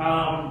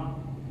 I'm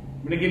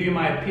going to give you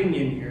my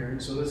opinion here,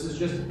 so this is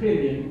just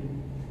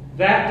opinion.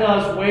 That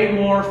does way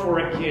more for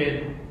a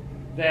kid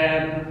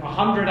than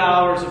 100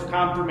 hours of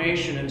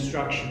confirmation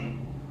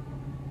instruction.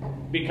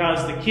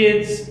 Because the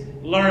kids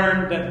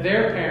learn that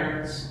their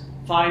parents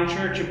find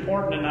church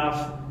important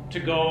enough to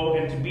go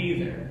and to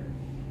be there.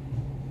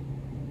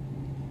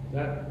 Is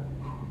that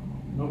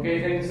an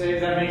okay thing to say?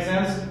 Does that make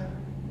sense?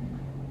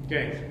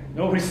 Okay.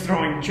 Nobody's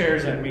throwing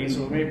chairs at me,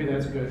 so maybe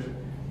that's good.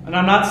 And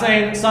I'm not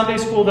saying that Sunday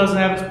school doesn't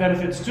have its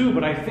benefits too,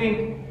 but I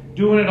think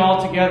doing it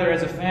all together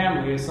as a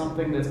family is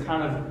something that's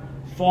kind of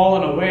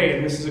fallen away,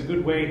 and this is a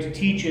good way to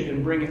teach it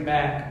and bring it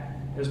back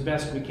as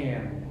best we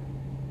can.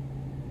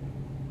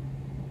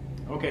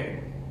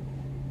 Okay.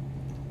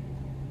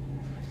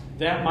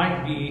 That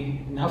might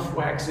be enough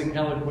waxing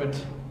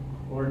eloquent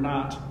or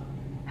not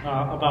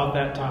about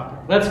that topic.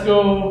 Let's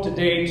go to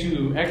day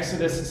 2,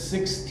 Exodus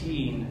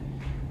 16.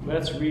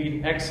 Let's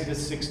read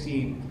Exodus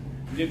 16.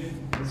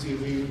 Let's see,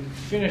 we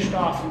finished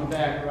off in the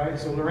back, right?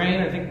 So Lorraine,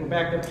 I think we're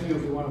back up to you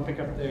if you want to pick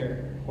up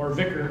there. Or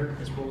Vicar,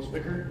 I suppose.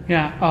 Vicar?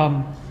 Yeah,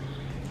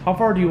 how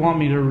far do you want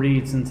me to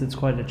read since it's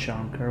quite a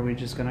chunk? Or are we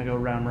just going to go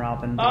round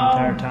robin the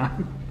entire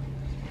time?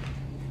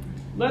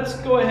 Let's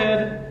go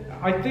ahead.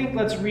 I think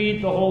let's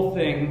read the whole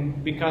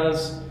thing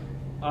because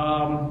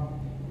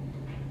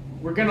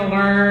we're going to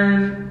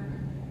learn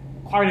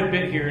quite a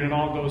bit here and it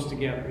all goes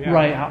together. Yeah.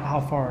 Right,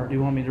 how far do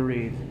you want me to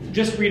read?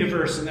 Just read a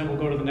verse and then we'll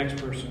go to the next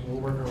person.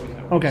 We'll work our way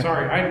that way. Okay.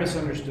 Sorry, I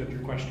misunderstood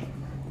your question.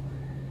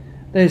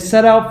 They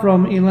set out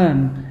from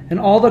Elim, and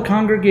all the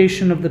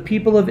congregation of the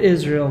people of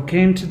Israel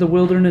came to the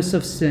wilderness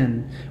of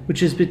Sin,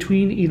 which is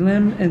between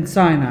Elim and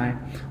Sinai,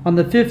 on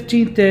the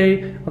 15th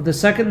day of the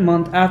 2nd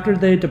month after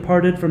they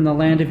departed from the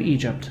land of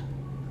Egypt.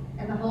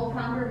 And the whole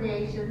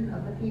congregation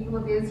of the people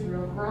of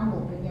Israel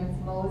grumbled against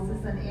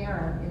Moses and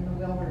Aaron in the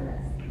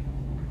wilderness.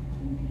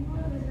 And the people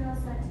of Israel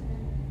said to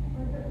them,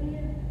 Would that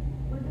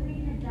we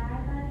had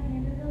died by the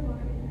hand of the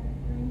Lord in the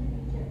land of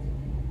Egypt,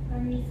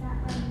 when we sat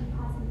by the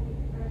impossible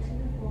bread to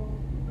the full,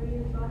 where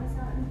you brought us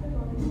out into the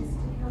wilderness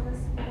to kill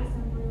this whole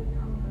assembly with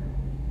hunger.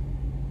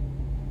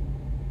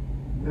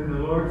 Then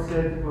the Lord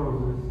said to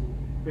Moses,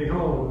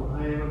 Behold,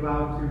 I am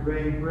about to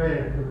rain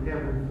bread from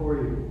heaven for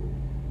you,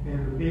 and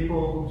the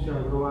people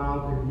shall go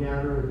out and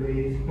gather a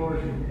day's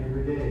portion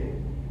every day,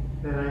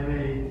 that I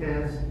may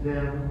test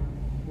them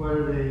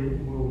whether they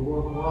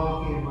will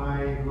walk in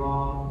my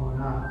law or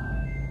not.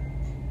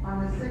 On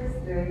the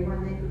 6th day, when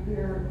they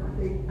prepare what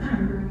they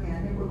bring in,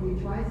 it will be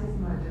twice as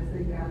much as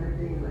they gather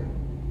daily.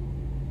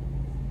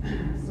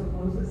 So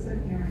Moses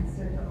and Aaron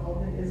said to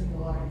all the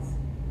Israelites,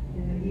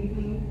 In the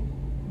evening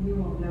you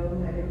will know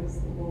that it was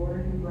the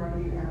Lord who brought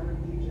you out of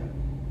Egypt.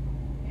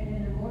 And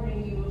And in the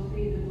morning you will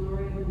see the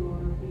glory of the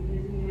Lord,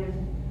 because he has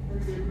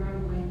heard your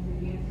grumblings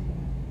against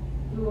him.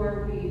 Who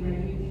are we that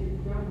you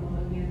should grumble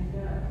against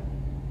us?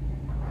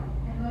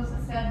 And Moses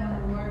said, when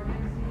the Lord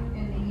gives you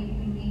in the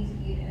evening meat to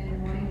eat, and in the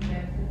morning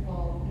bread to the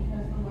full,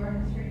 because the Lord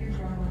has heard your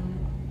grumbling,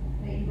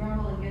 that you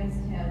grumble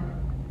against him,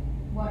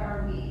 what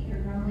are we?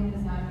 Your grumbling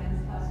is not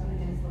against us, but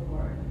against the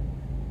Lord.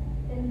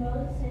 Then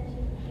Moses said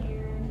to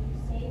Aaron,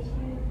 say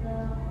to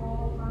the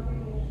whole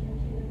congregation,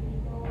 to the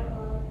people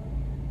of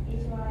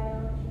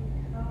Israel, to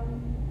come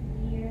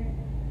near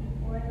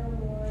before the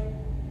Lord,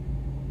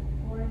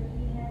 for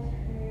he has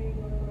heard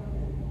your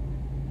grumbling.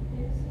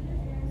 Then as soon as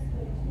Aaron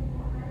spoke to the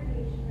whole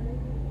congregation of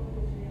the people of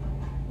Israel,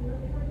 he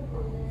looked toward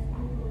Moses,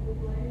 and behold, the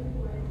glory of the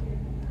Lord appeared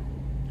from heaven.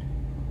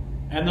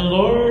 And the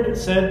Lord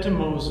said to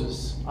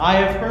Moses, I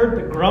have heard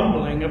the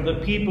grumbling of the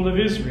people of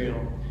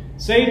Israel.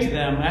 Say to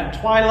them, at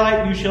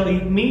twilight you shall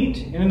eat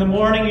meat, and in the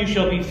morning you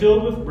shall be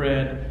filled with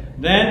bread.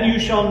 Then you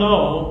shall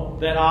know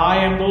that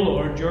I am the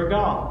Lord your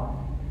God.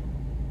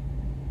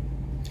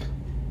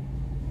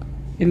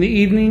 In the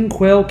evening,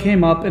 quail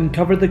came up and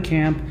covered the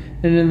camp,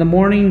 and in the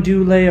morning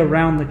dew lay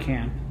around the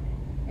camp.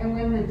 And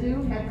when the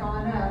dew had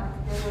gone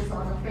up, there was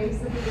on the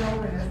face of the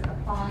wilderness a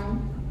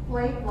fine,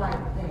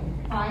 flake-like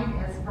thing, fine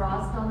as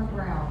frost on the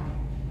ground.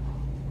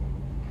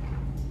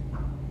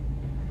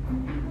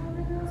 When the people of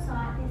Israel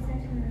saw it, they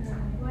said to one another,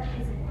 what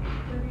is it?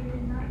 For they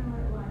did not know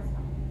what it was.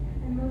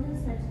 And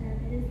Moses said to them,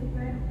 it is the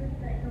bread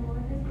that the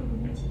Lord has given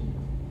you to eat.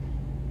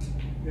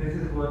 This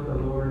is what the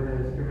Lord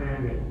has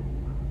commanded.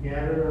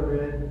 Gather of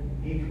it,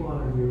 each one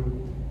of you,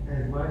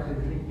 as much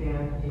as he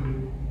can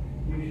eat.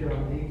 You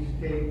shall each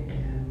take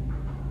an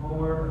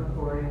omer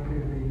according to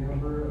the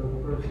number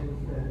of persons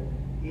that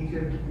each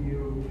of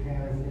you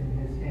has in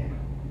his hand.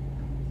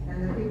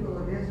 And the people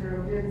of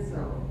Israel did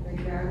so. They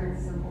gathered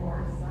some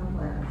more, some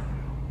less.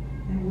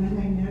 And when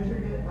they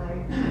measured it by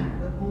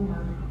the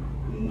omer,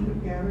 he who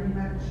gathered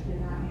much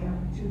did not have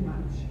too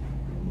much,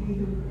 and he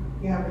who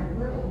gathered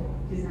little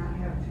did not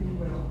have too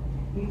little.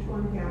 Each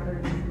one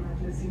gathered as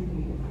much as he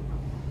needed.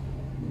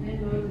 Then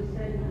Moses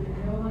said to them,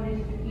 no one is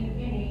to eat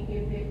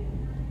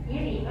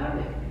any of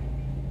it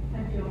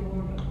until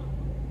morning.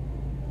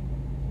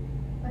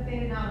 But they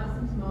did not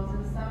listen to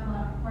Moses. Some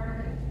left part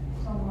of it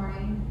till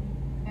morning,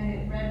 and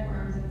it bred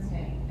worms and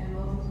stank, and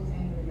Moses was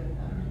angry with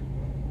them.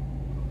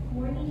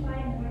 Morning by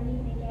morning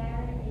they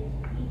gathered it,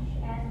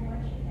 each as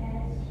much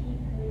as he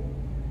could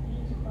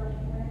eat, but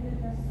when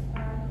the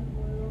sun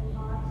grew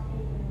hot,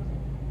 it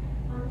wilted.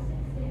 On the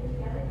sixth day we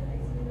gathered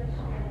twice as much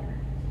together,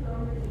 2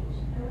 omers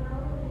each. And when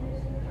all the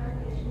leaders of the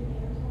congregation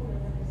came to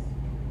Moses,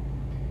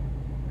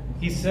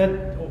 He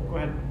said, oh, go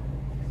ahead.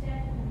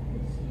 said,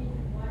 this is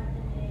what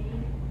the day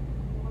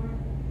Lord,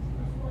 this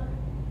is what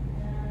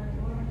the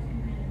Lord has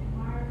commanded.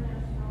 Tomorrow there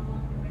is no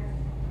longer rest.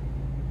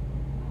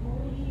 The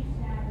holy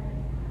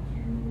Sabbath to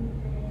the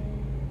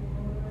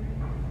Lord.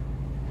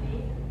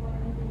 Wait what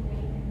you will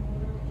wait and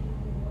loyal to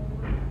the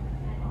Lord.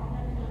 And all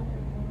that is left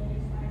of the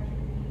days are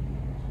to be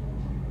kept till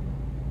morning.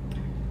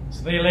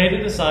 So they laid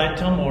it aside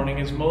till morning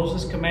as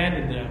Moses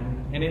commanded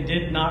them, and it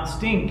did not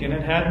stink, and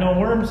it had no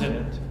worms in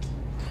it.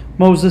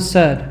 Moses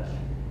said,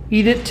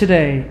 eat it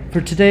today, for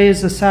today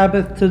is the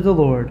Sabbath to the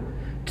Lord.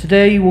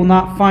 Today you will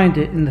not find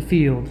it in the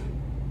field.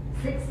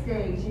 6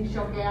 days you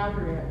shall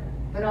gather it,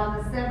 but on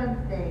the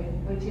seventh day,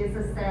 which is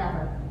a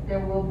Sabbath, there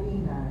will be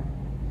none.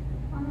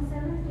 On the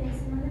seventh day,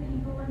 some of the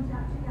people went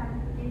out to gather,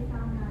 but they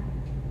found none.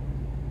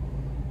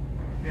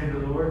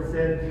 And the Lord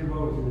said to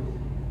Moses,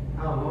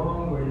 how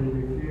long will you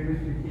refuse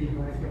to keep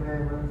my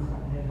commandments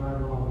and my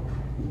law?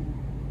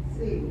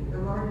 See, the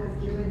Lord has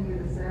given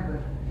you the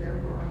Sabbath,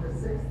 therefore on the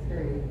sixth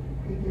day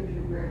he gives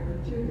you bread for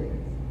 2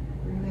 days.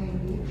 Remain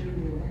each of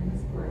you in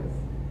his place,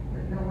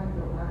 but no one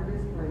go out of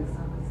his place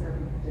on the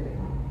seventh day.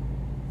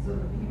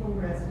 So the people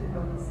rested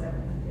on the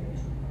seventh day.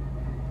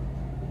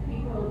 The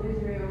people of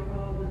Israel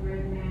called the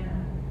bread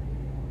manna.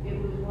 It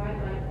was white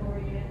like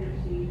coriander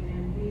seed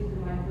and tasted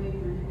like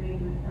wafers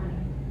made with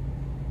honey.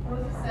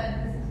 Moses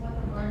said, this is what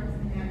the Lord has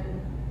commanded.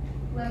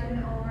 Let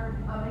an omer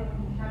of it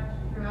be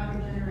kept throughout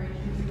your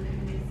generations, so that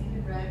you may see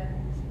the bread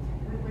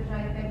with which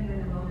I fed you in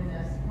the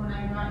wilderness, when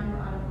I brought you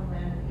out of the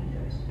land of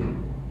Egypt.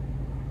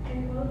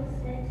 And Moses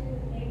said to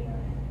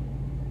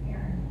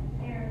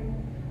Aaron,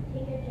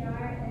 take a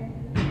jar and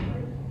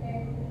put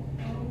an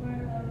omer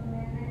of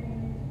manna in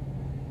it,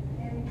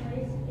 and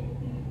place it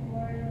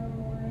before the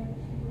Lord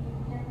to be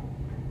kept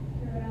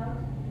throughout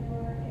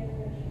your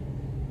generations.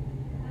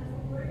 As the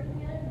Lord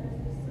commanded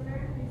Moses, so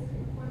Aaron placed it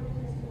before the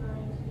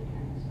testimony to be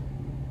kept.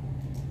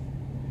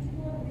 The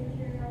people of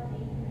Israel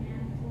ate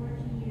manna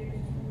 40 years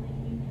till the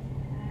evening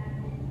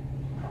had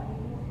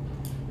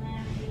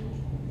lamb ate.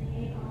 They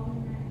ate all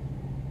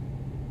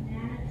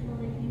manna till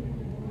they came to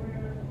the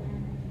border of the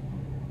land.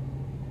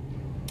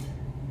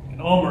 An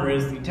omer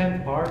is the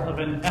 10th part of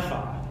an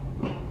ephah.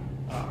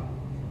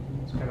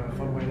 It's kind of a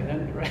fun way to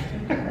end it, right?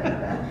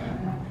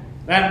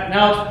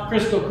 Now it's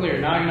crystal clear.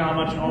 Now you know how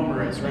much an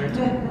omer is, right?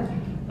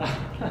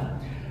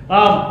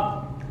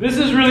 This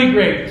is really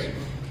great.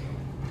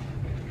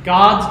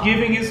 God's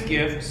giving his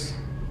gifts,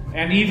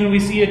 And even we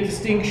see a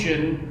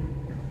distinction.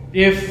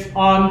 If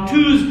on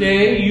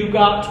Tuesday you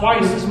got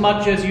twice as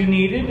much as you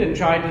needed and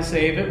tried to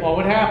save it, what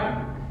would happen?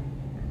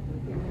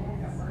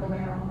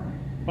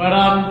 But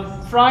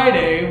on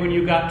Friday, when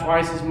you got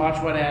twice as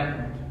much, what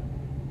happened?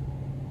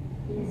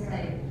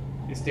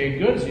 It stayed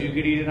good, so you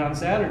could eat it on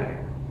Saturday.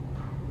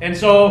 And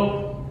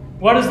so,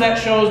 what does that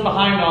show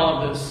behind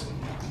all of this?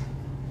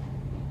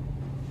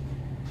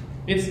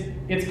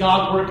 It's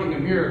God working a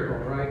miracle,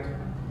 right?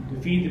 To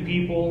feed the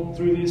people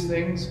through these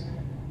things.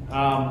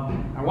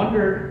 I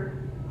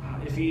wonder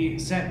if he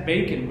sent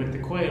bacon with the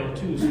quail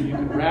too, so you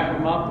could wrap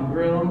them up and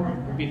grill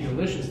them. It'd be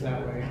delicious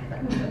that way.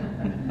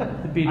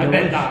 It'd be I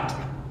delicious. bet not.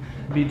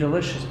 It'd be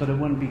delicious, but it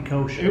wouldn't be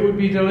kosher. It would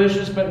be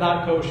delicious, but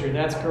not kosher.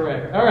 That's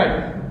correct. All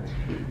right.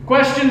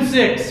 Question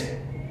 6.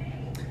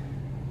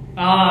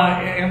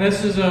 And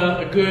this is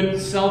a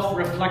good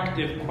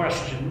self-reflective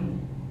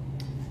question.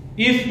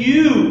 If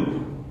you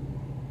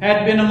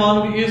had been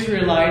among the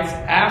Israelites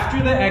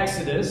after the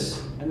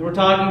Exodus, and we're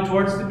talking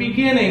towards the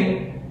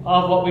beginning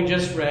of what we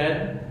just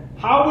read,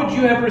 how would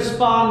you have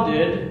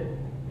responded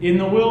in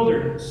the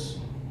wilderness?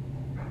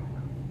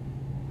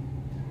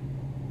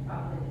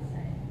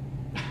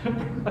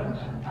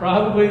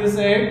 Probably the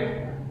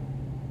same.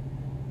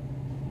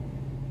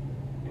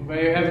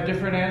 Anybody have a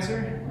different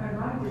answer? I'd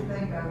like to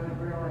think I would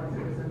realize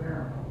it was a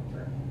miracle,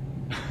 but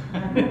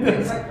I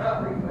think I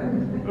probably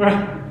wouldn't.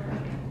 Right.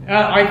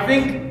 I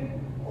think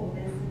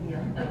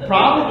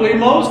probably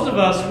most of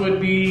us would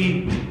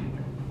be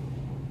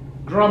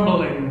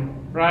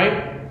grumbling,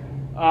 right?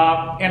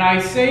 And I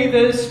say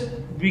this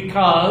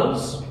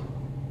because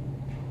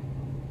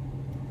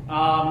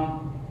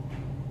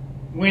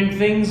when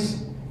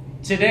things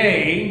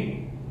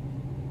today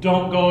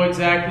don't go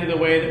exactly the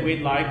way that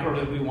we'd like or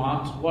that we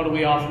want, what do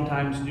we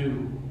oftentimes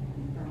do?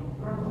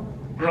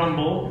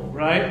 Grumble,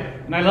 right?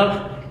 And I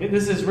love,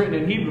 this is written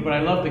in Hebrew, but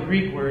I love the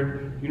Greek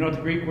word. You know what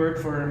the Greek word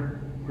for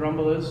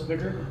grumble is,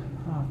 Vicar?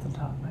 Off the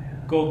top of my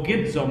head.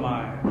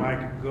 Gogizomai,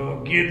 like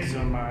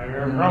gogizomai,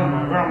 or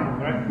grumble,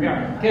 right?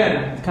 Yeah,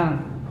 Ken. It's kind of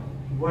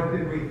What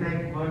did we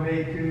think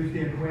Monday,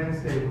 Tuesday, and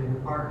Wednesday when the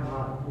parking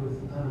lot was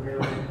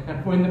unavailable?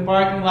 When the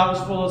parking lot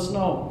was full of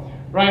snow,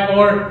 right?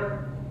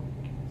 Or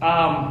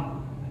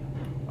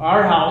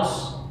our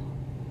house,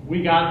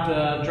 we got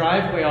the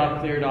driveway all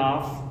cleared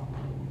off,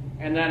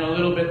 and then a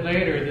little bit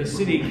later the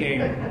city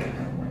came.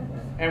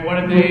 And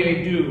what did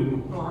they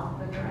do?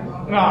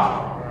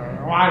 No,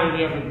 why did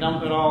you have to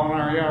dump it all in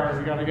our yard?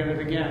 We got to get it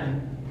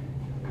again.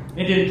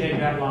 It didn't take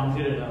that long,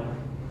 did it, though?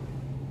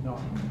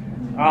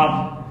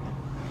 No.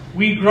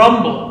 We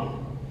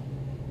grumble.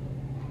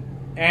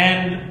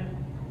 And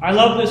I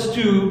love this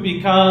too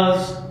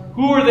because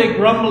who are they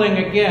grumbling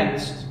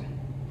against?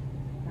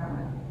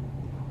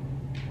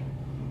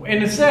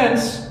 In a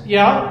sense,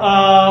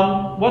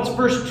 yeah. What's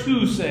verse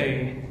 2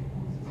 say?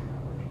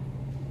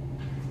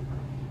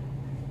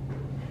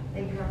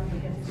 They grumbled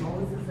against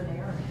Moses and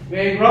Aaron.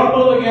 They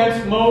grumble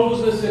against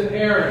Moses and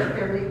Aaron.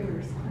 Their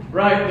leaders.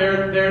 Right,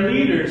 they're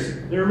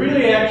leaders. They're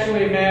really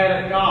actually mad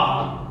at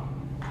God.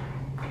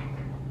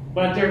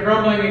 But they're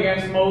grumbling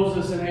against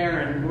Moses and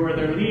Aaron, who are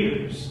their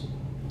leaders.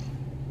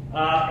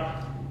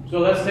 So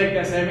let's take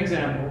that same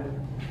example.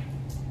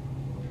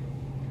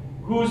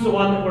 Who's the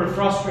one that we're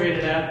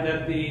frustrated at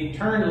that the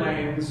turn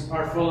lanes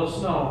are full of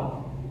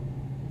snow?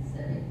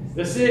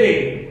 The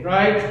city,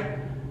 right?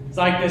 It's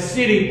like the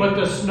city put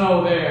the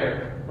snow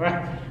there,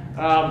 right?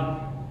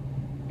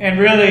 And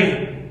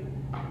really,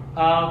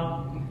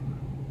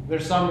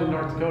 there's some in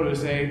North Dakota who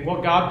say,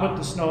 well, God put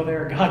the snow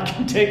there, God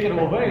can take it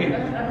away,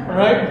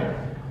 right?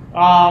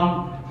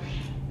 Well,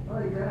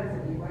 he does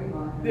if you wait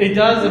long enough. It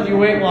does if you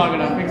wait long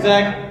enough,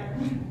 exactly.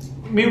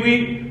 I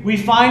mean, we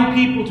find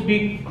people to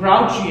be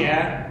grouchy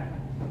at,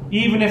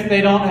 even if they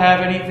don't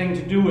have anything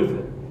to do with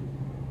it.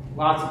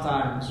 Lots of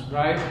times,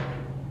 right?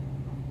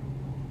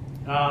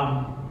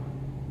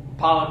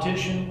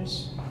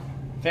 Politicians,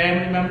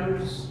 family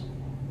members.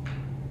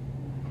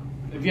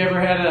 Have you ever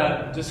had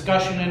a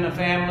discussion in a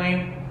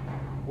family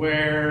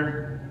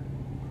where,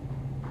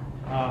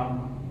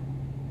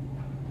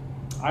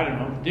 I don't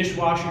know, the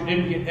dishwasher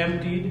didn't get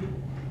emptied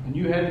and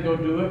you had to go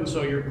do it, and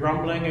so you're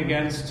grumbling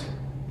against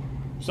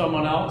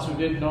someone else who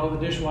didn't know the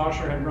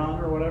dishwasher had run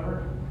or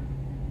whatever?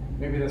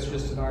 Maybe that's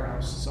just in our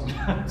house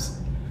sometimes.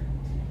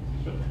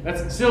 That's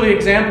a silly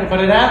example,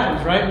 but it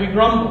happens, right? We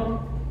grumble.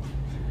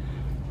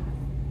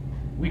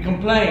 We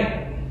complain.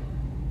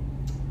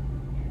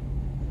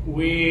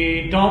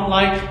 We don't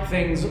like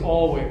things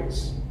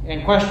always.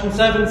 And question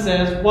 7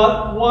 says,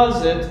 what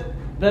was it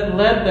that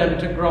led them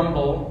to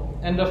grumble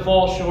and to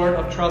fall short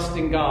of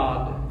trusting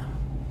God?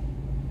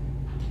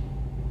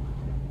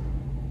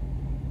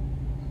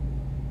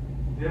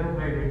 They'll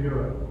make me do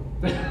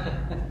it.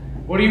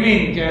 What do you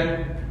mean,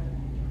 Ken?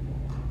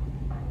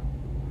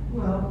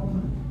 Well,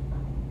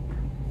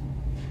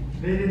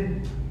 they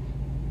didn't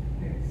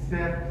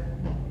accept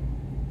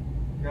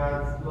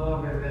God's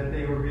love and that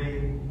they were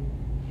being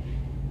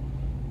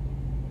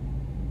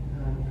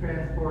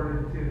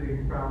transported to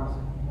the promised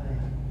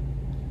land.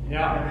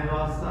 Yeah. And they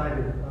lost sight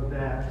of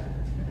that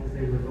as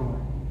they were going.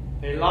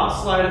 They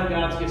lost sight of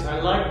God's gifts. I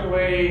like the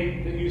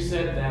way that you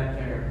said that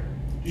there.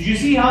 Did you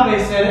see how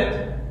they said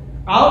it?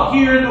 Out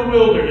here in the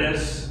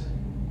wilderness,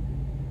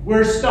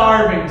 we're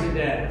starving to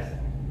death.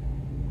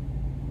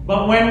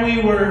 But when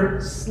we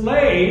were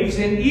slaves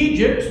in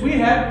Egypt, we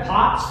had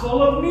pots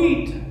full of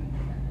meat.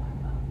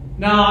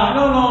 Now, I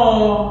don't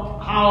know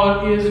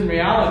how it is in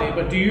reality,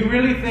 but do you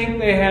really think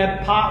they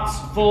had pots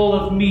full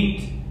of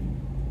meat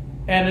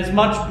and as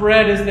much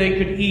bread as they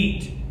could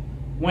eat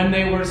when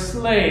they were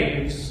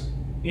slaves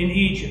in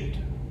Egypt?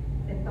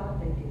 They thought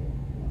they did.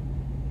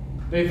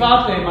 They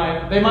thought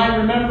they might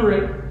remember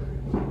it.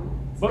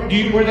 But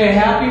were they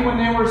happy when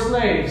they were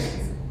slaves?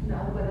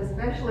 No, but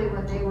especially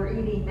when they were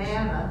eating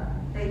manna,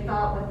 they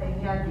thought what they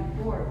had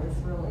before was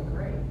really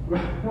great.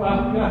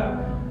 Well,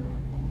 yeah.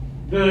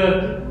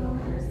 Their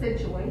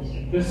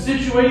situation. The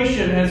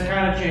situation has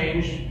kind of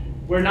changed.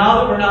 Where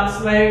now that we're not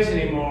slaves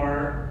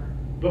anymore,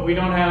 but we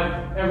don't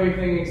have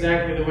everything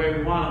exactly the way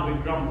we want it,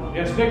 we grumble.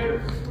 Yes,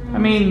 Vicar? I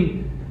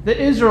mean, the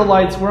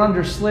Israelites were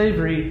under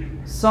slavery.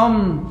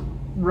 Some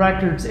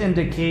records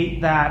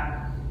indicate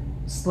that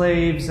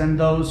slaves and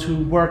those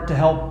who worked to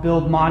help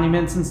build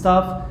monuments and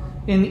stuff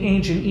in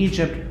ancient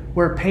Egypt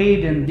were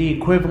paid in the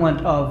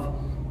equivalent of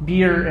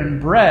beer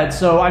and bread.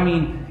 So, I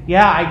mean,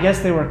 yeah, I guess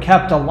they were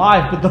kept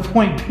alive, but the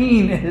point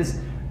being is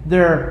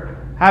they're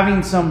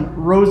having some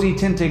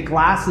rosy-tinted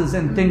glasses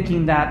and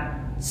thinking that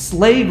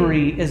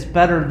slavery is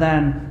better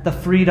than the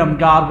freedom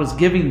God was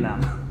giving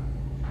them.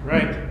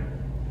 Right.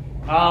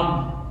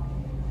 I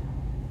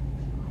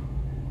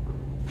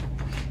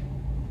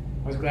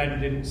was glad you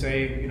didn't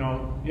say,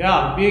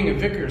 yeah, being a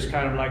vicar is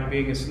kind of like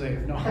being a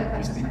slave. No,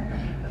 just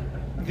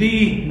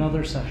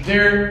Another session.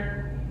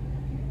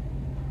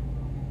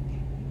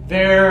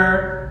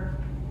 They're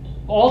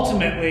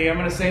ultimately, I'm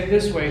going to say it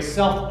this way,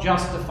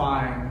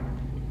 self-justifying.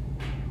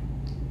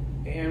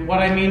 And what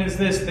I mean is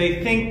this: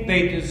 they think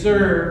they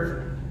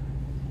deserve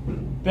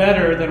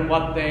better than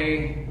what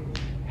they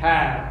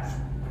have.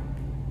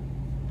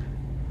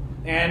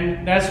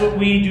 And that's what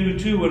we do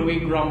too when we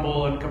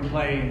grumble and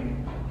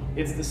complain.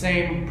 It's the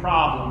same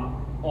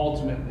problem,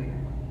 ultimately.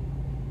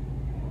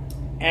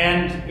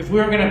 And if we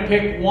were going to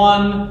pick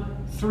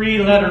one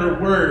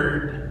 3-letter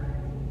word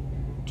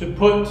to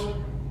put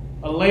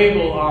a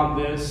label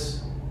on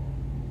this,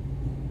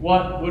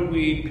 what would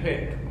we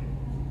pick?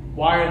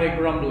 Why are they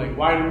grumbling?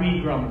 Why do we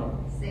grumble?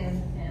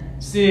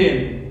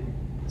 Sin.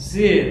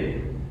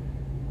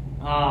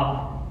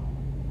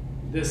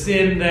 The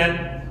sin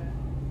that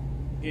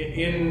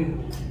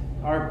in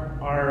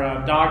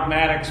our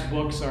dogmatics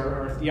books,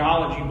 our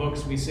theology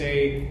books, we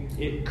say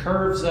it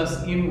curves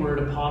us inward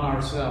upon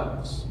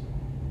ourselves.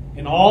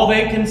 And all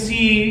they can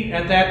see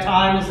at that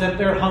time is that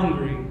they're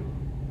hungry.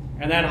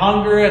 And that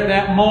hunger at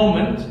that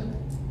moment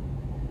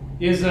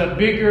is a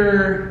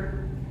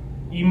bigger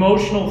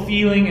emotional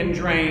feeling and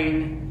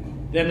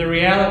drain than the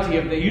reality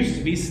of they used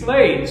to be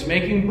slaves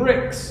making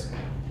bricks,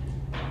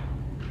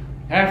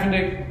 having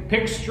to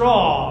pick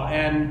straw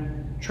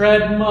and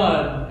tread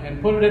mud and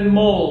put it in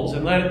molds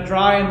and let it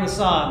dry in the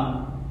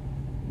sun.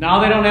 Now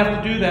they don't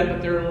have to do that,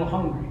 but they're a little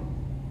hungry.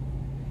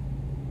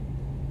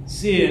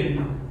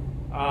 Sin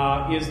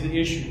is the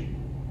issue.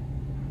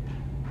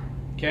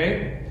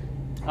 Okay?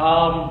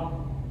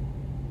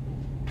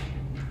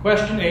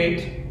 Question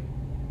 8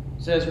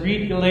 says,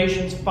 read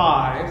Galatians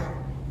 5.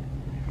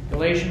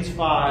 Galatians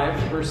 5,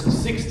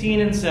 verses 16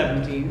 and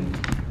 17.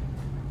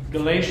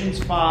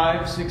 Galatians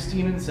 5,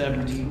 16 and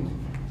 17.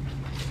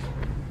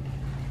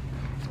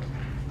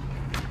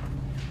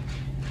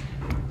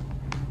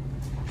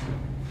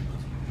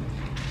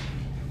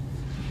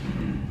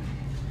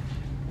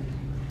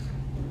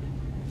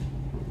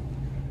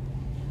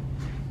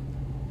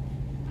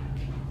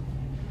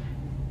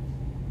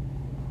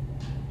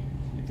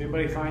 If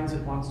anybody finds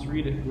it, wants to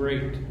read it,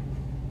 great.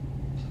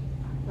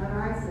 But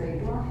I say,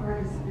 walk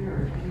by the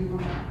Spirit, and you will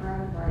not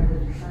gratify the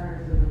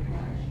desires of the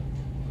flesh.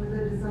 For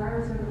the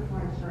desires of the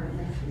flesh are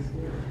against the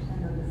Spirit, and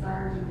the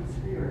desires of the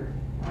Spirit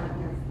are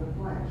against the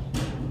flesh.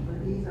 For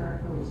these are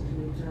opposed to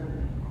each other,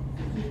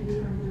 to keep you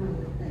from doing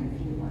the things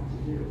you want to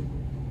do.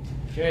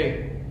 Okay.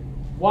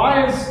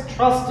 Why is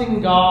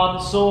trusting God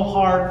so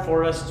hard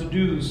for us to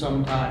do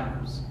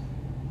sometimes?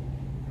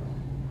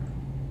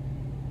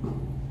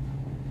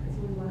 Because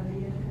we want to be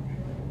in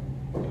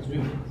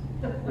control.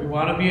 Because we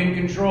want to be in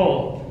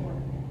control.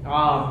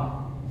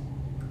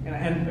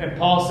 And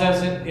Paul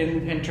says it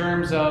in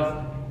terms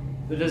of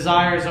the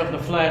desires of the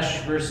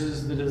flesh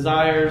versus the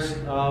desires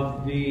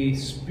of the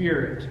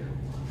Spirit.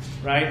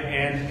 Right?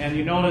 And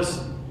you notice,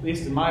 at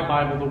least in my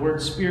Bible, the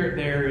word Spirit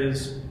there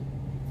is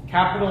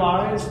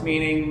capitalized,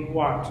 meaning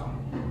what?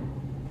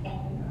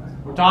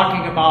 We're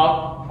talking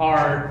about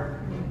our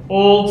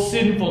old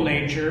sinful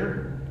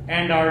nature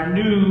and our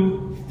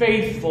new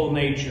faithful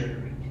nature.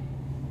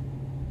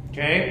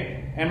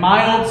 Okay? And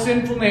my old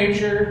sinful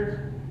nature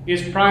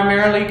is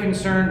primarily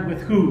concerned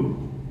with who?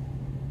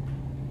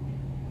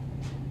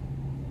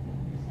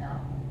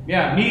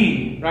 Yeah,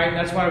 me, right?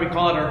 That's why we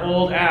call it our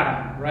old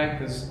Adam, right?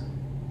 Because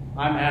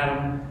I'm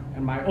Adam,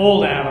 and my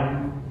old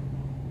Adam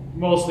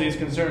mostly is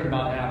concerned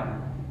about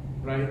Adam,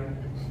 right?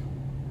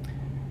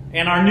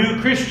 And our new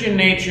Christian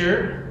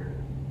nature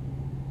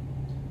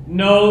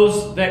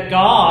knows that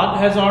God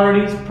has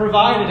already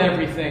provided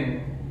everything.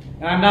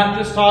 And I'm not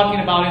just talking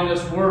about in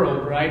this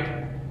world, right?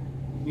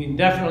 I mean,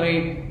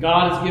 definitely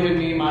God has given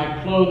me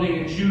my clothing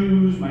and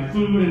shoes, my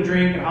food and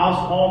drink, and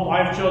house, home,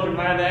 wife, children,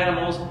 land,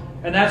 animals,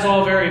 and that's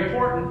all very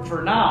important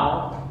for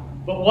now.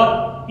 But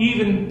what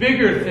even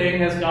bigger thing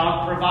has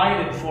God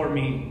provided for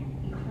me?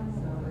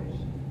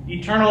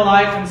 Eternal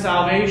life and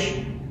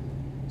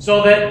salvation.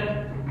 So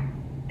that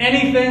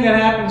anything that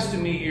happens to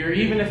me here,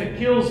 even if it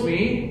kills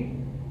me,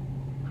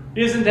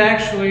 isn't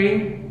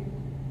actually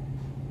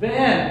the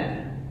end.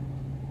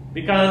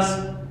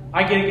 Because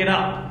I get to get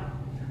up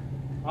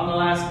on the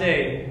last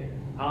day.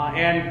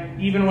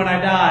 And even when I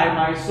die,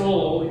 my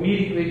soul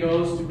immediately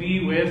goes to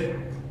be with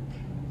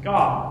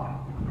God.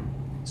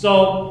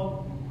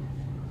 So,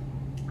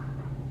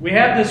 we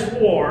have this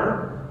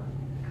war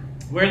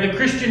where the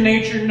Christian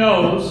nature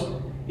knows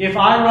if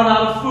I run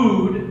out of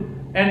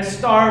food and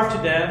starve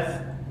to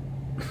death,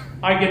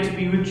 I get to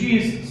be with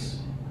Jesus.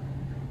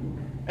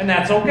 And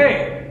that's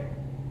okay.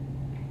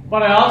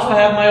 But I also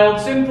have my old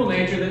sinful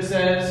nature that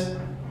says,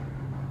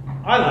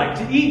 I like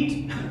to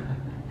eat.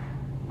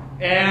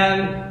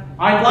 And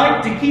I'd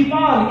like to keep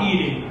on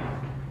eating.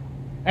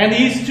 And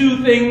these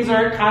two things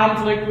are at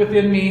conflict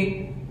within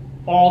me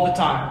all the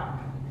time.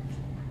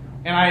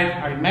 And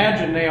I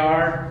imagine they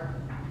are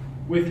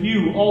with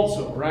you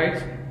also,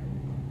 right?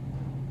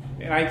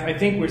 And I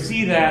think we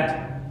see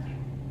that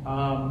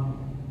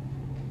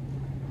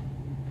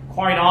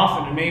quite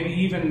often, and maybe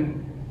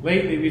even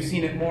lately we've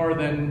seen it more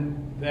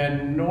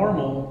than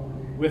normal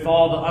with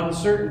all the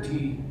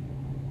uncertainty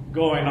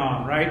going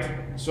on, right?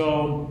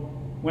 So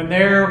when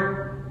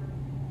there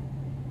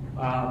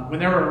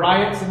were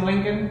riots in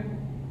Lincoln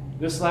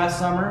this last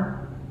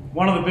summer,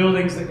 one of the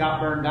buildings that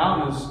got burned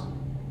down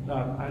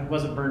it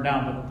wasn't burned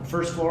down, but the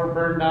first floor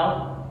burned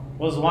out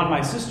was the one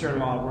my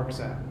sister-in-law works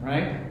at,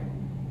 right?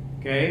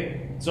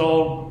 Okay,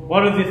 so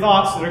what are the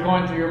thoughts that are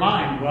going through your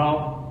mind?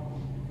 Well,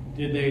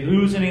 did they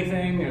lose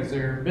anything? Is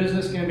their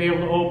business going to be able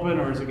to open,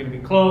 or is it going to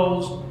be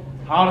closed?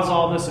 How does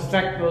all this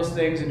affect those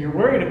things? And you're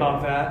worried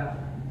about that,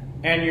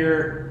 and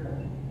your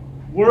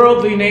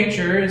worldly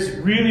nature is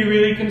really,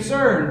 really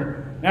concerned.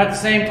 And at the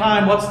same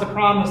time, what's the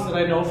promise that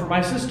I know for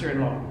my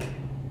sister-in-law?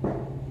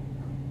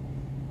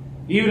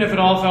 Even if it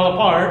all fell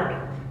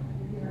apart,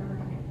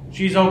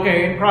 she's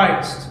okay in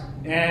Christ.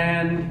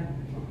 And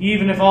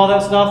even if all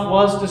that stuff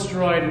was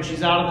destroyed and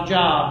she's out of the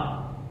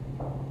job,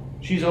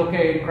 she's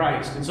okay in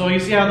Christ. And so you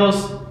see how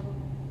those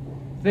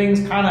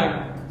things kind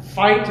of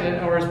fight,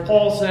 or as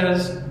Paul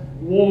says,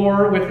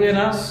 war within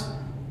us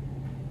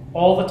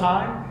all the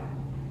time?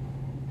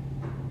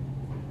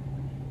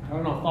 I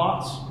don't know,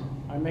 thoughts?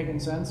 I'm making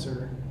sense,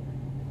 or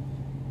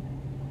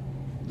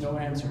no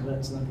answer?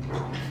 That's not.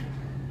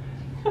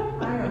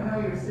 I don't know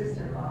your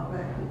sister-in-law,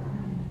 but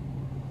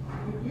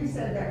if you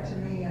said that to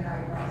me and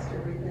I lost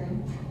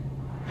everything,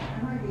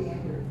 I might be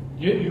angry.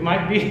 You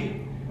might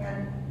be.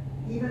 And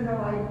even though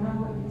I know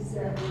what you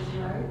said was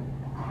right,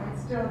 I'd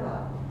still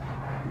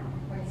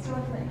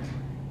think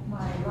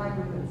my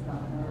livelihood's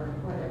gone or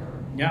whatever.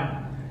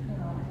 Yeah. You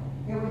know,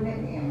 it would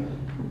make me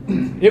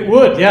angry. It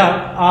would,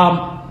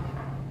 yeah.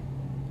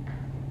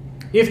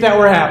 If that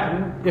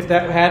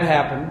had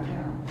happened,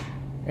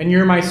 Yeah. and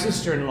you're my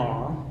sister-in-law,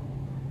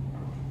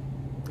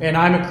 and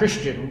I'm a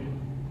Christian,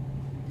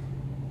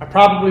 I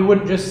probably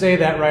wouldn't just say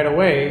that right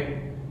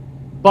away,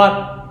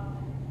 but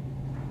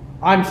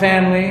I'm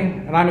family,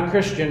 and I'm a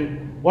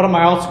Christian, what am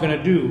I also going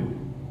to do?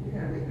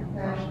 You're going to be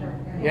compassionate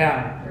and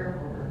Yeah. care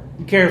for her.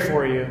 Care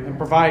for you and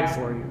provide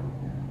for you.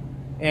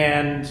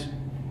 And,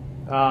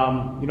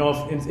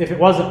 if it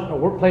wasn't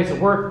a place of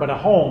work, but a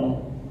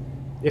home,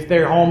 if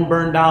their home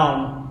burned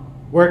down,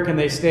 where can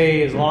they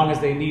stay as long as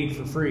they need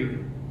for free?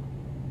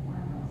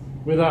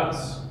 With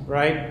us,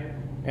 right?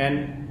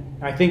 And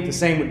I think the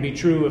same would be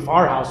true if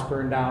our house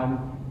burned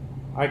down.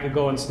 I could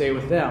go and stay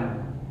with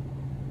them,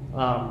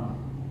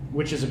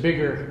 which is a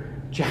bigger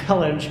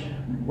challenge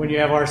when you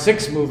have our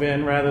 6 move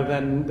in rather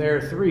than their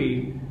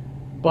 3.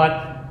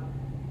 But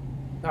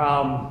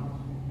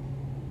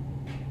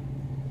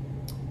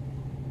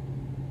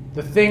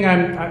the thing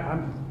I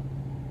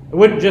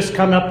wouldn't just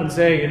come up and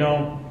say,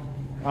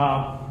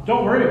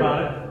 don't worry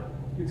about it.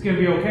 It's going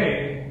to be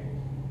okay.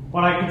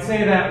 But I could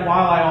say that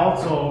while I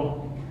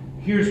also,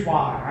 here's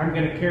why. I'm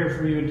going to care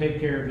for you and take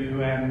care of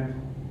you. And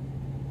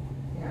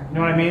Yeah. you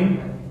know what I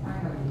mean? I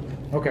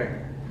know. Okay.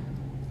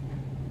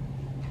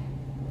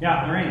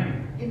 Yeah,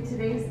 Lorraine. In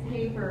today's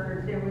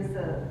paper, there was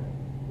that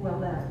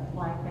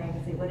Life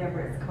magazine, whatever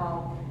it's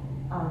called,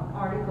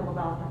 article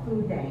about the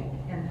food bank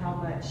and how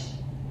much,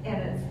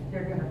 and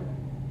they're going to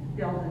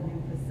build a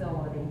new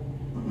facility.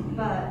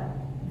 But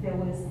there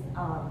was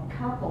a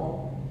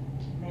couple,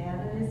 man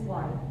and his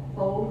wife,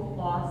 both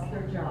lost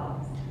their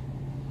jobs.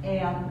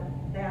 And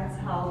that's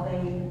how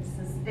they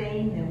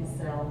sustained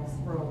themselves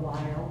for a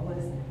while,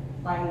 was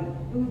by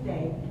food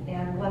bank.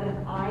 And what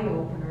an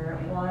eye-opener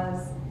it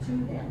was to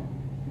them.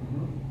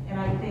 And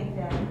I think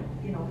that,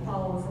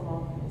 follows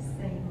along the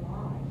same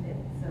line.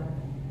 It's,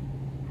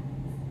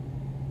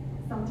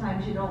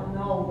 sometimes you don't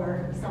know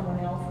where someone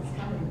else is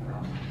coming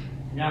from.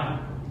 Yeah.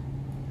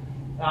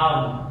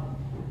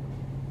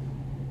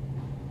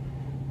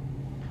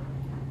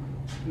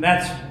 And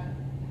that's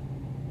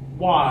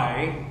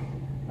why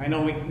I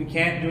know we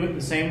can't do it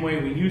the same way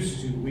we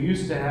used to. We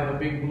used to have a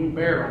big blue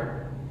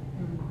barrel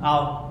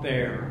out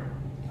there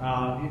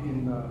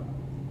in the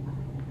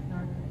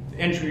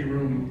entry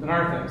room, the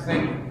narthex,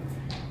 thank you.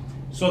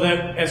 So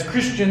that as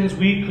Christians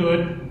we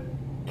could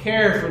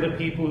care for the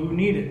people who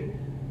need it.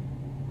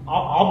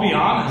 I'll be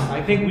honest,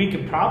 I think we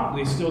could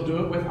probably still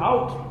do it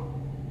without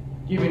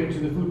giving it to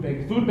the food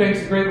bank. The food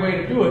bank's a great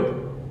way to do it,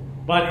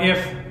 but if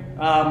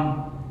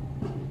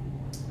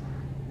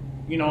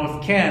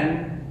if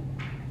Ken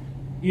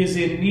is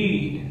in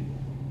need,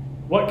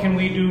 what can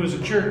we do as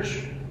a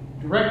church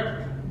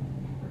directly?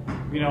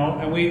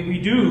 And we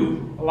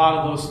do a lot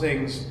of those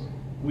things.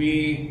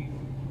 You'd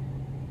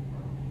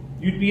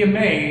be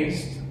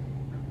amazed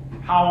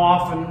how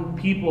often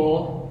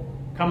people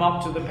come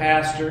up to the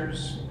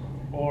pastors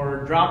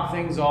or drop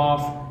things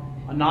off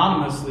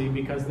anonymously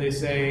because they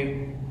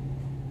say,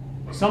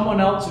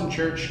 someone else in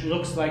church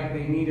looks like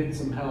they needed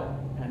some help,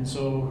 and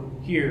so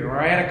here.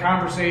 Or I had a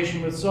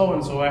conversation with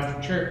so-and-so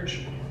after church,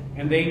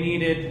 and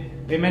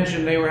they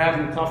mentioned they were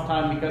having a tough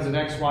time because of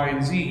X, Y,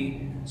 and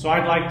Z, so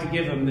I'd like to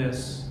give them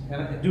this.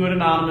 And do it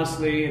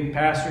anonymously, and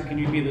Pastor, can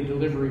you be the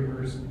delivery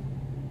person?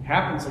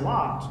 Happens a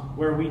lot,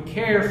 where we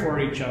care for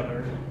each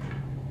other.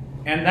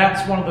 And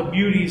that's one of the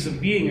beauties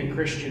of being a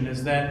Christian,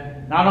 is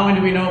that not only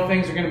do we know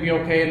things are going to be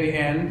okay in the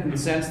end, in the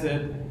sense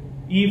that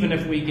even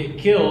if we get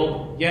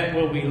killed, yet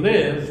will we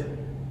live,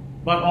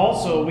 but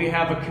also we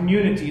have a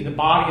community, the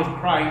body of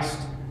Christ,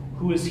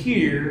 who is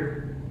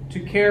here to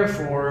care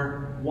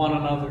for one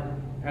another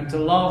and to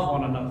love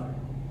one another.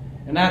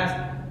 And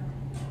that,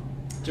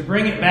 to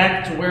bring it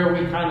back to where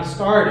we kind of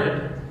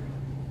started,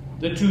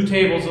 the 2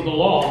 tables of the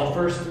law, the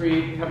first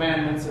 3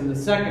 commandments and the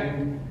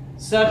second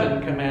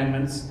 7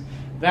 commandments,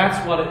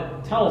 that's what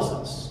it tells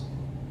us.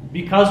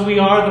 Because we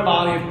are the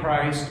body of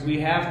Christ, we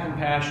have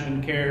compassion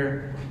and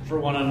care for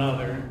one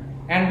another.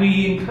 And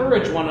we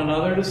encourage one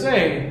another to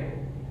say,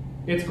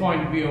 it's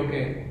going to be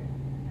okay.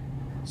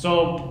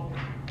 So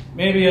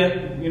maybe,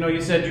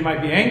 you said you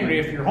might be angry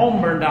if your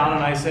home burned down,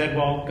 and I said,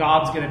 well,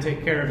 God's going to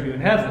take care of you in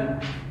heaven.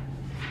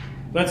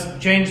 Let's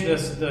change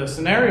the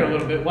scenario a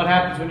little bit. What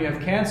happens when you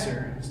have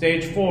cancer?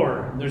 Stage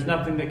 4, there's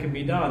nothing that can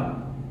be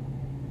done.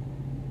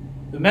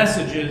 The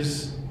message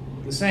is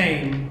the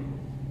same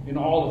in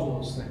all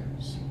of those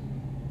things.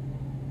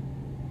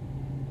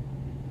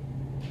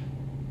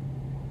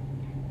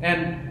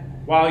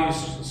 And while you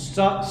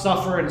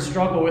suffer and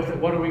struggle with it,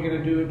 what are we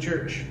going to do at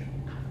church?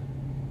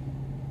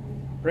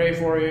 Pray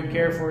for you,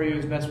 care for you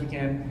as best we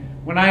can.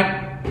 When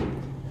I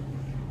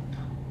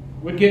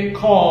would get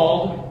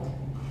called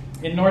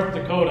in North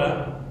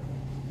Dakota,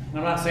 and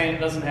I'm not saying it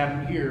doesn't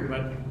happen here,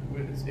 but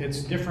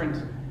it's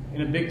different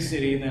in a big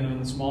city than in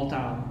a small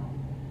town,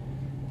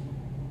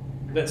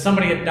 that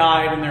somebody had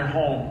died in their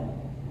home,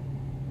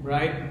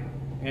 right?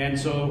 And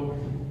so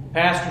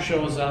pastor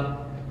shows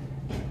up,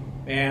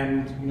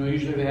 and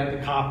usually they have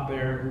the cop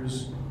there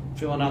who's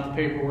filling out the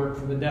paperwork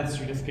for the death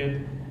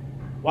certificate.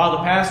 While the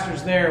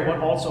pastor's there, what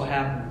also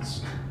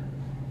happens?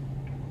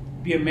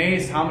 Be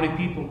amazed how many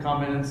people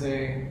come in and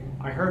say,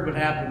 I heard what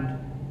happened.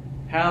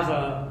 Have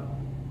a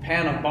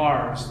pan of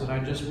bars that I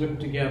just whipped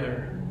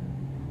together.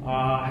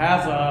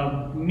 Have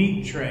a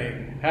meat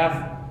tray.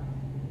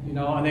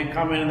 And they'd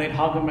come in and they'd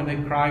hug them and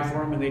they'd cry for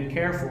them and they'd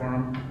care for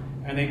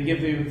them. And they'd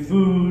give them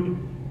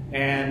food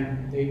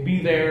and they'd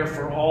be there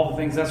for all the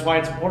things. That's why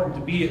it's important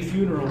to be at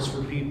funerals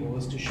for people,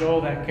 is to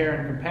show that care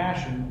and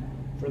compassion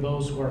for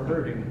those who are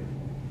hurting.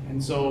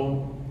 And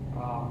so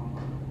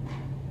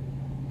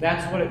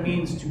that's what it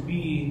means to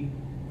be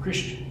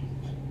Christian.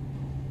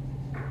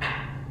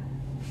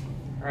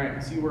 All right, I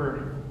see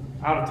we're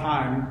out of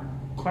time.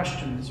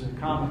 Questions or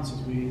comments as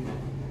we...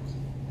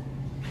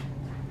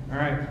 All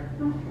right.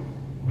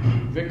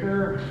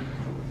 Vicar,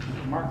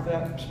 mark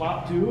that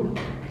spot too.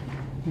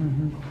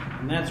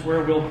 And that's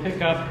where we'll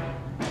pick up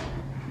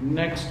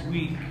next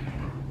week.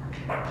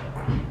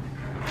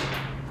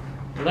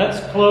 Let's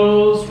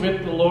close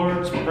with the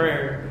Lord's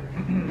Prayer.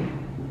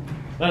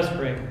 Let us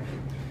pray.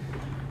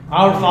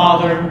 Our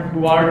Father,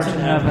 who art in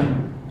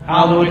heaven,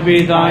 hallowed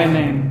be thy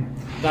name.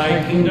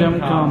 Thy kingdom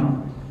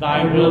come,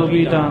 thy will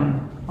be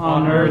done,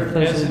 on earth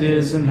as it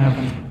is in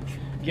heaven.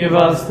 Give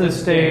us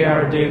this day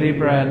our daily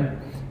bread,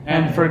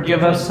 and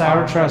forgive us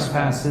our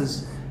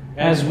trespasses,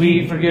 as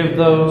we forgive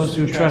those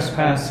who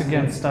trespass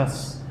against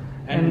us.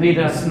 And lead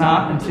us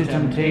not into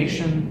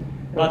temptation,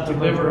 but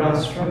deliver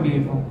us from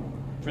evil.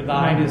 For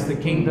thine is the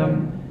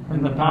kingdom,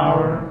 and the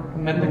power,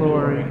 and the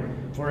glory,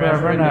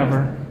 forever and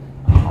ever.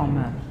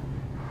 Amen.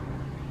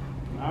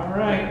 All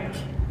right.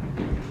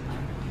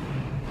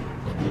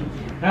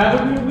 Have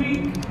a good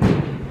week.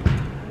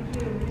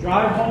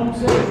 Drive home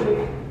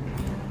safely.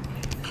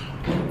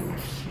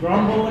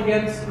 Grumble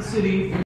against the city.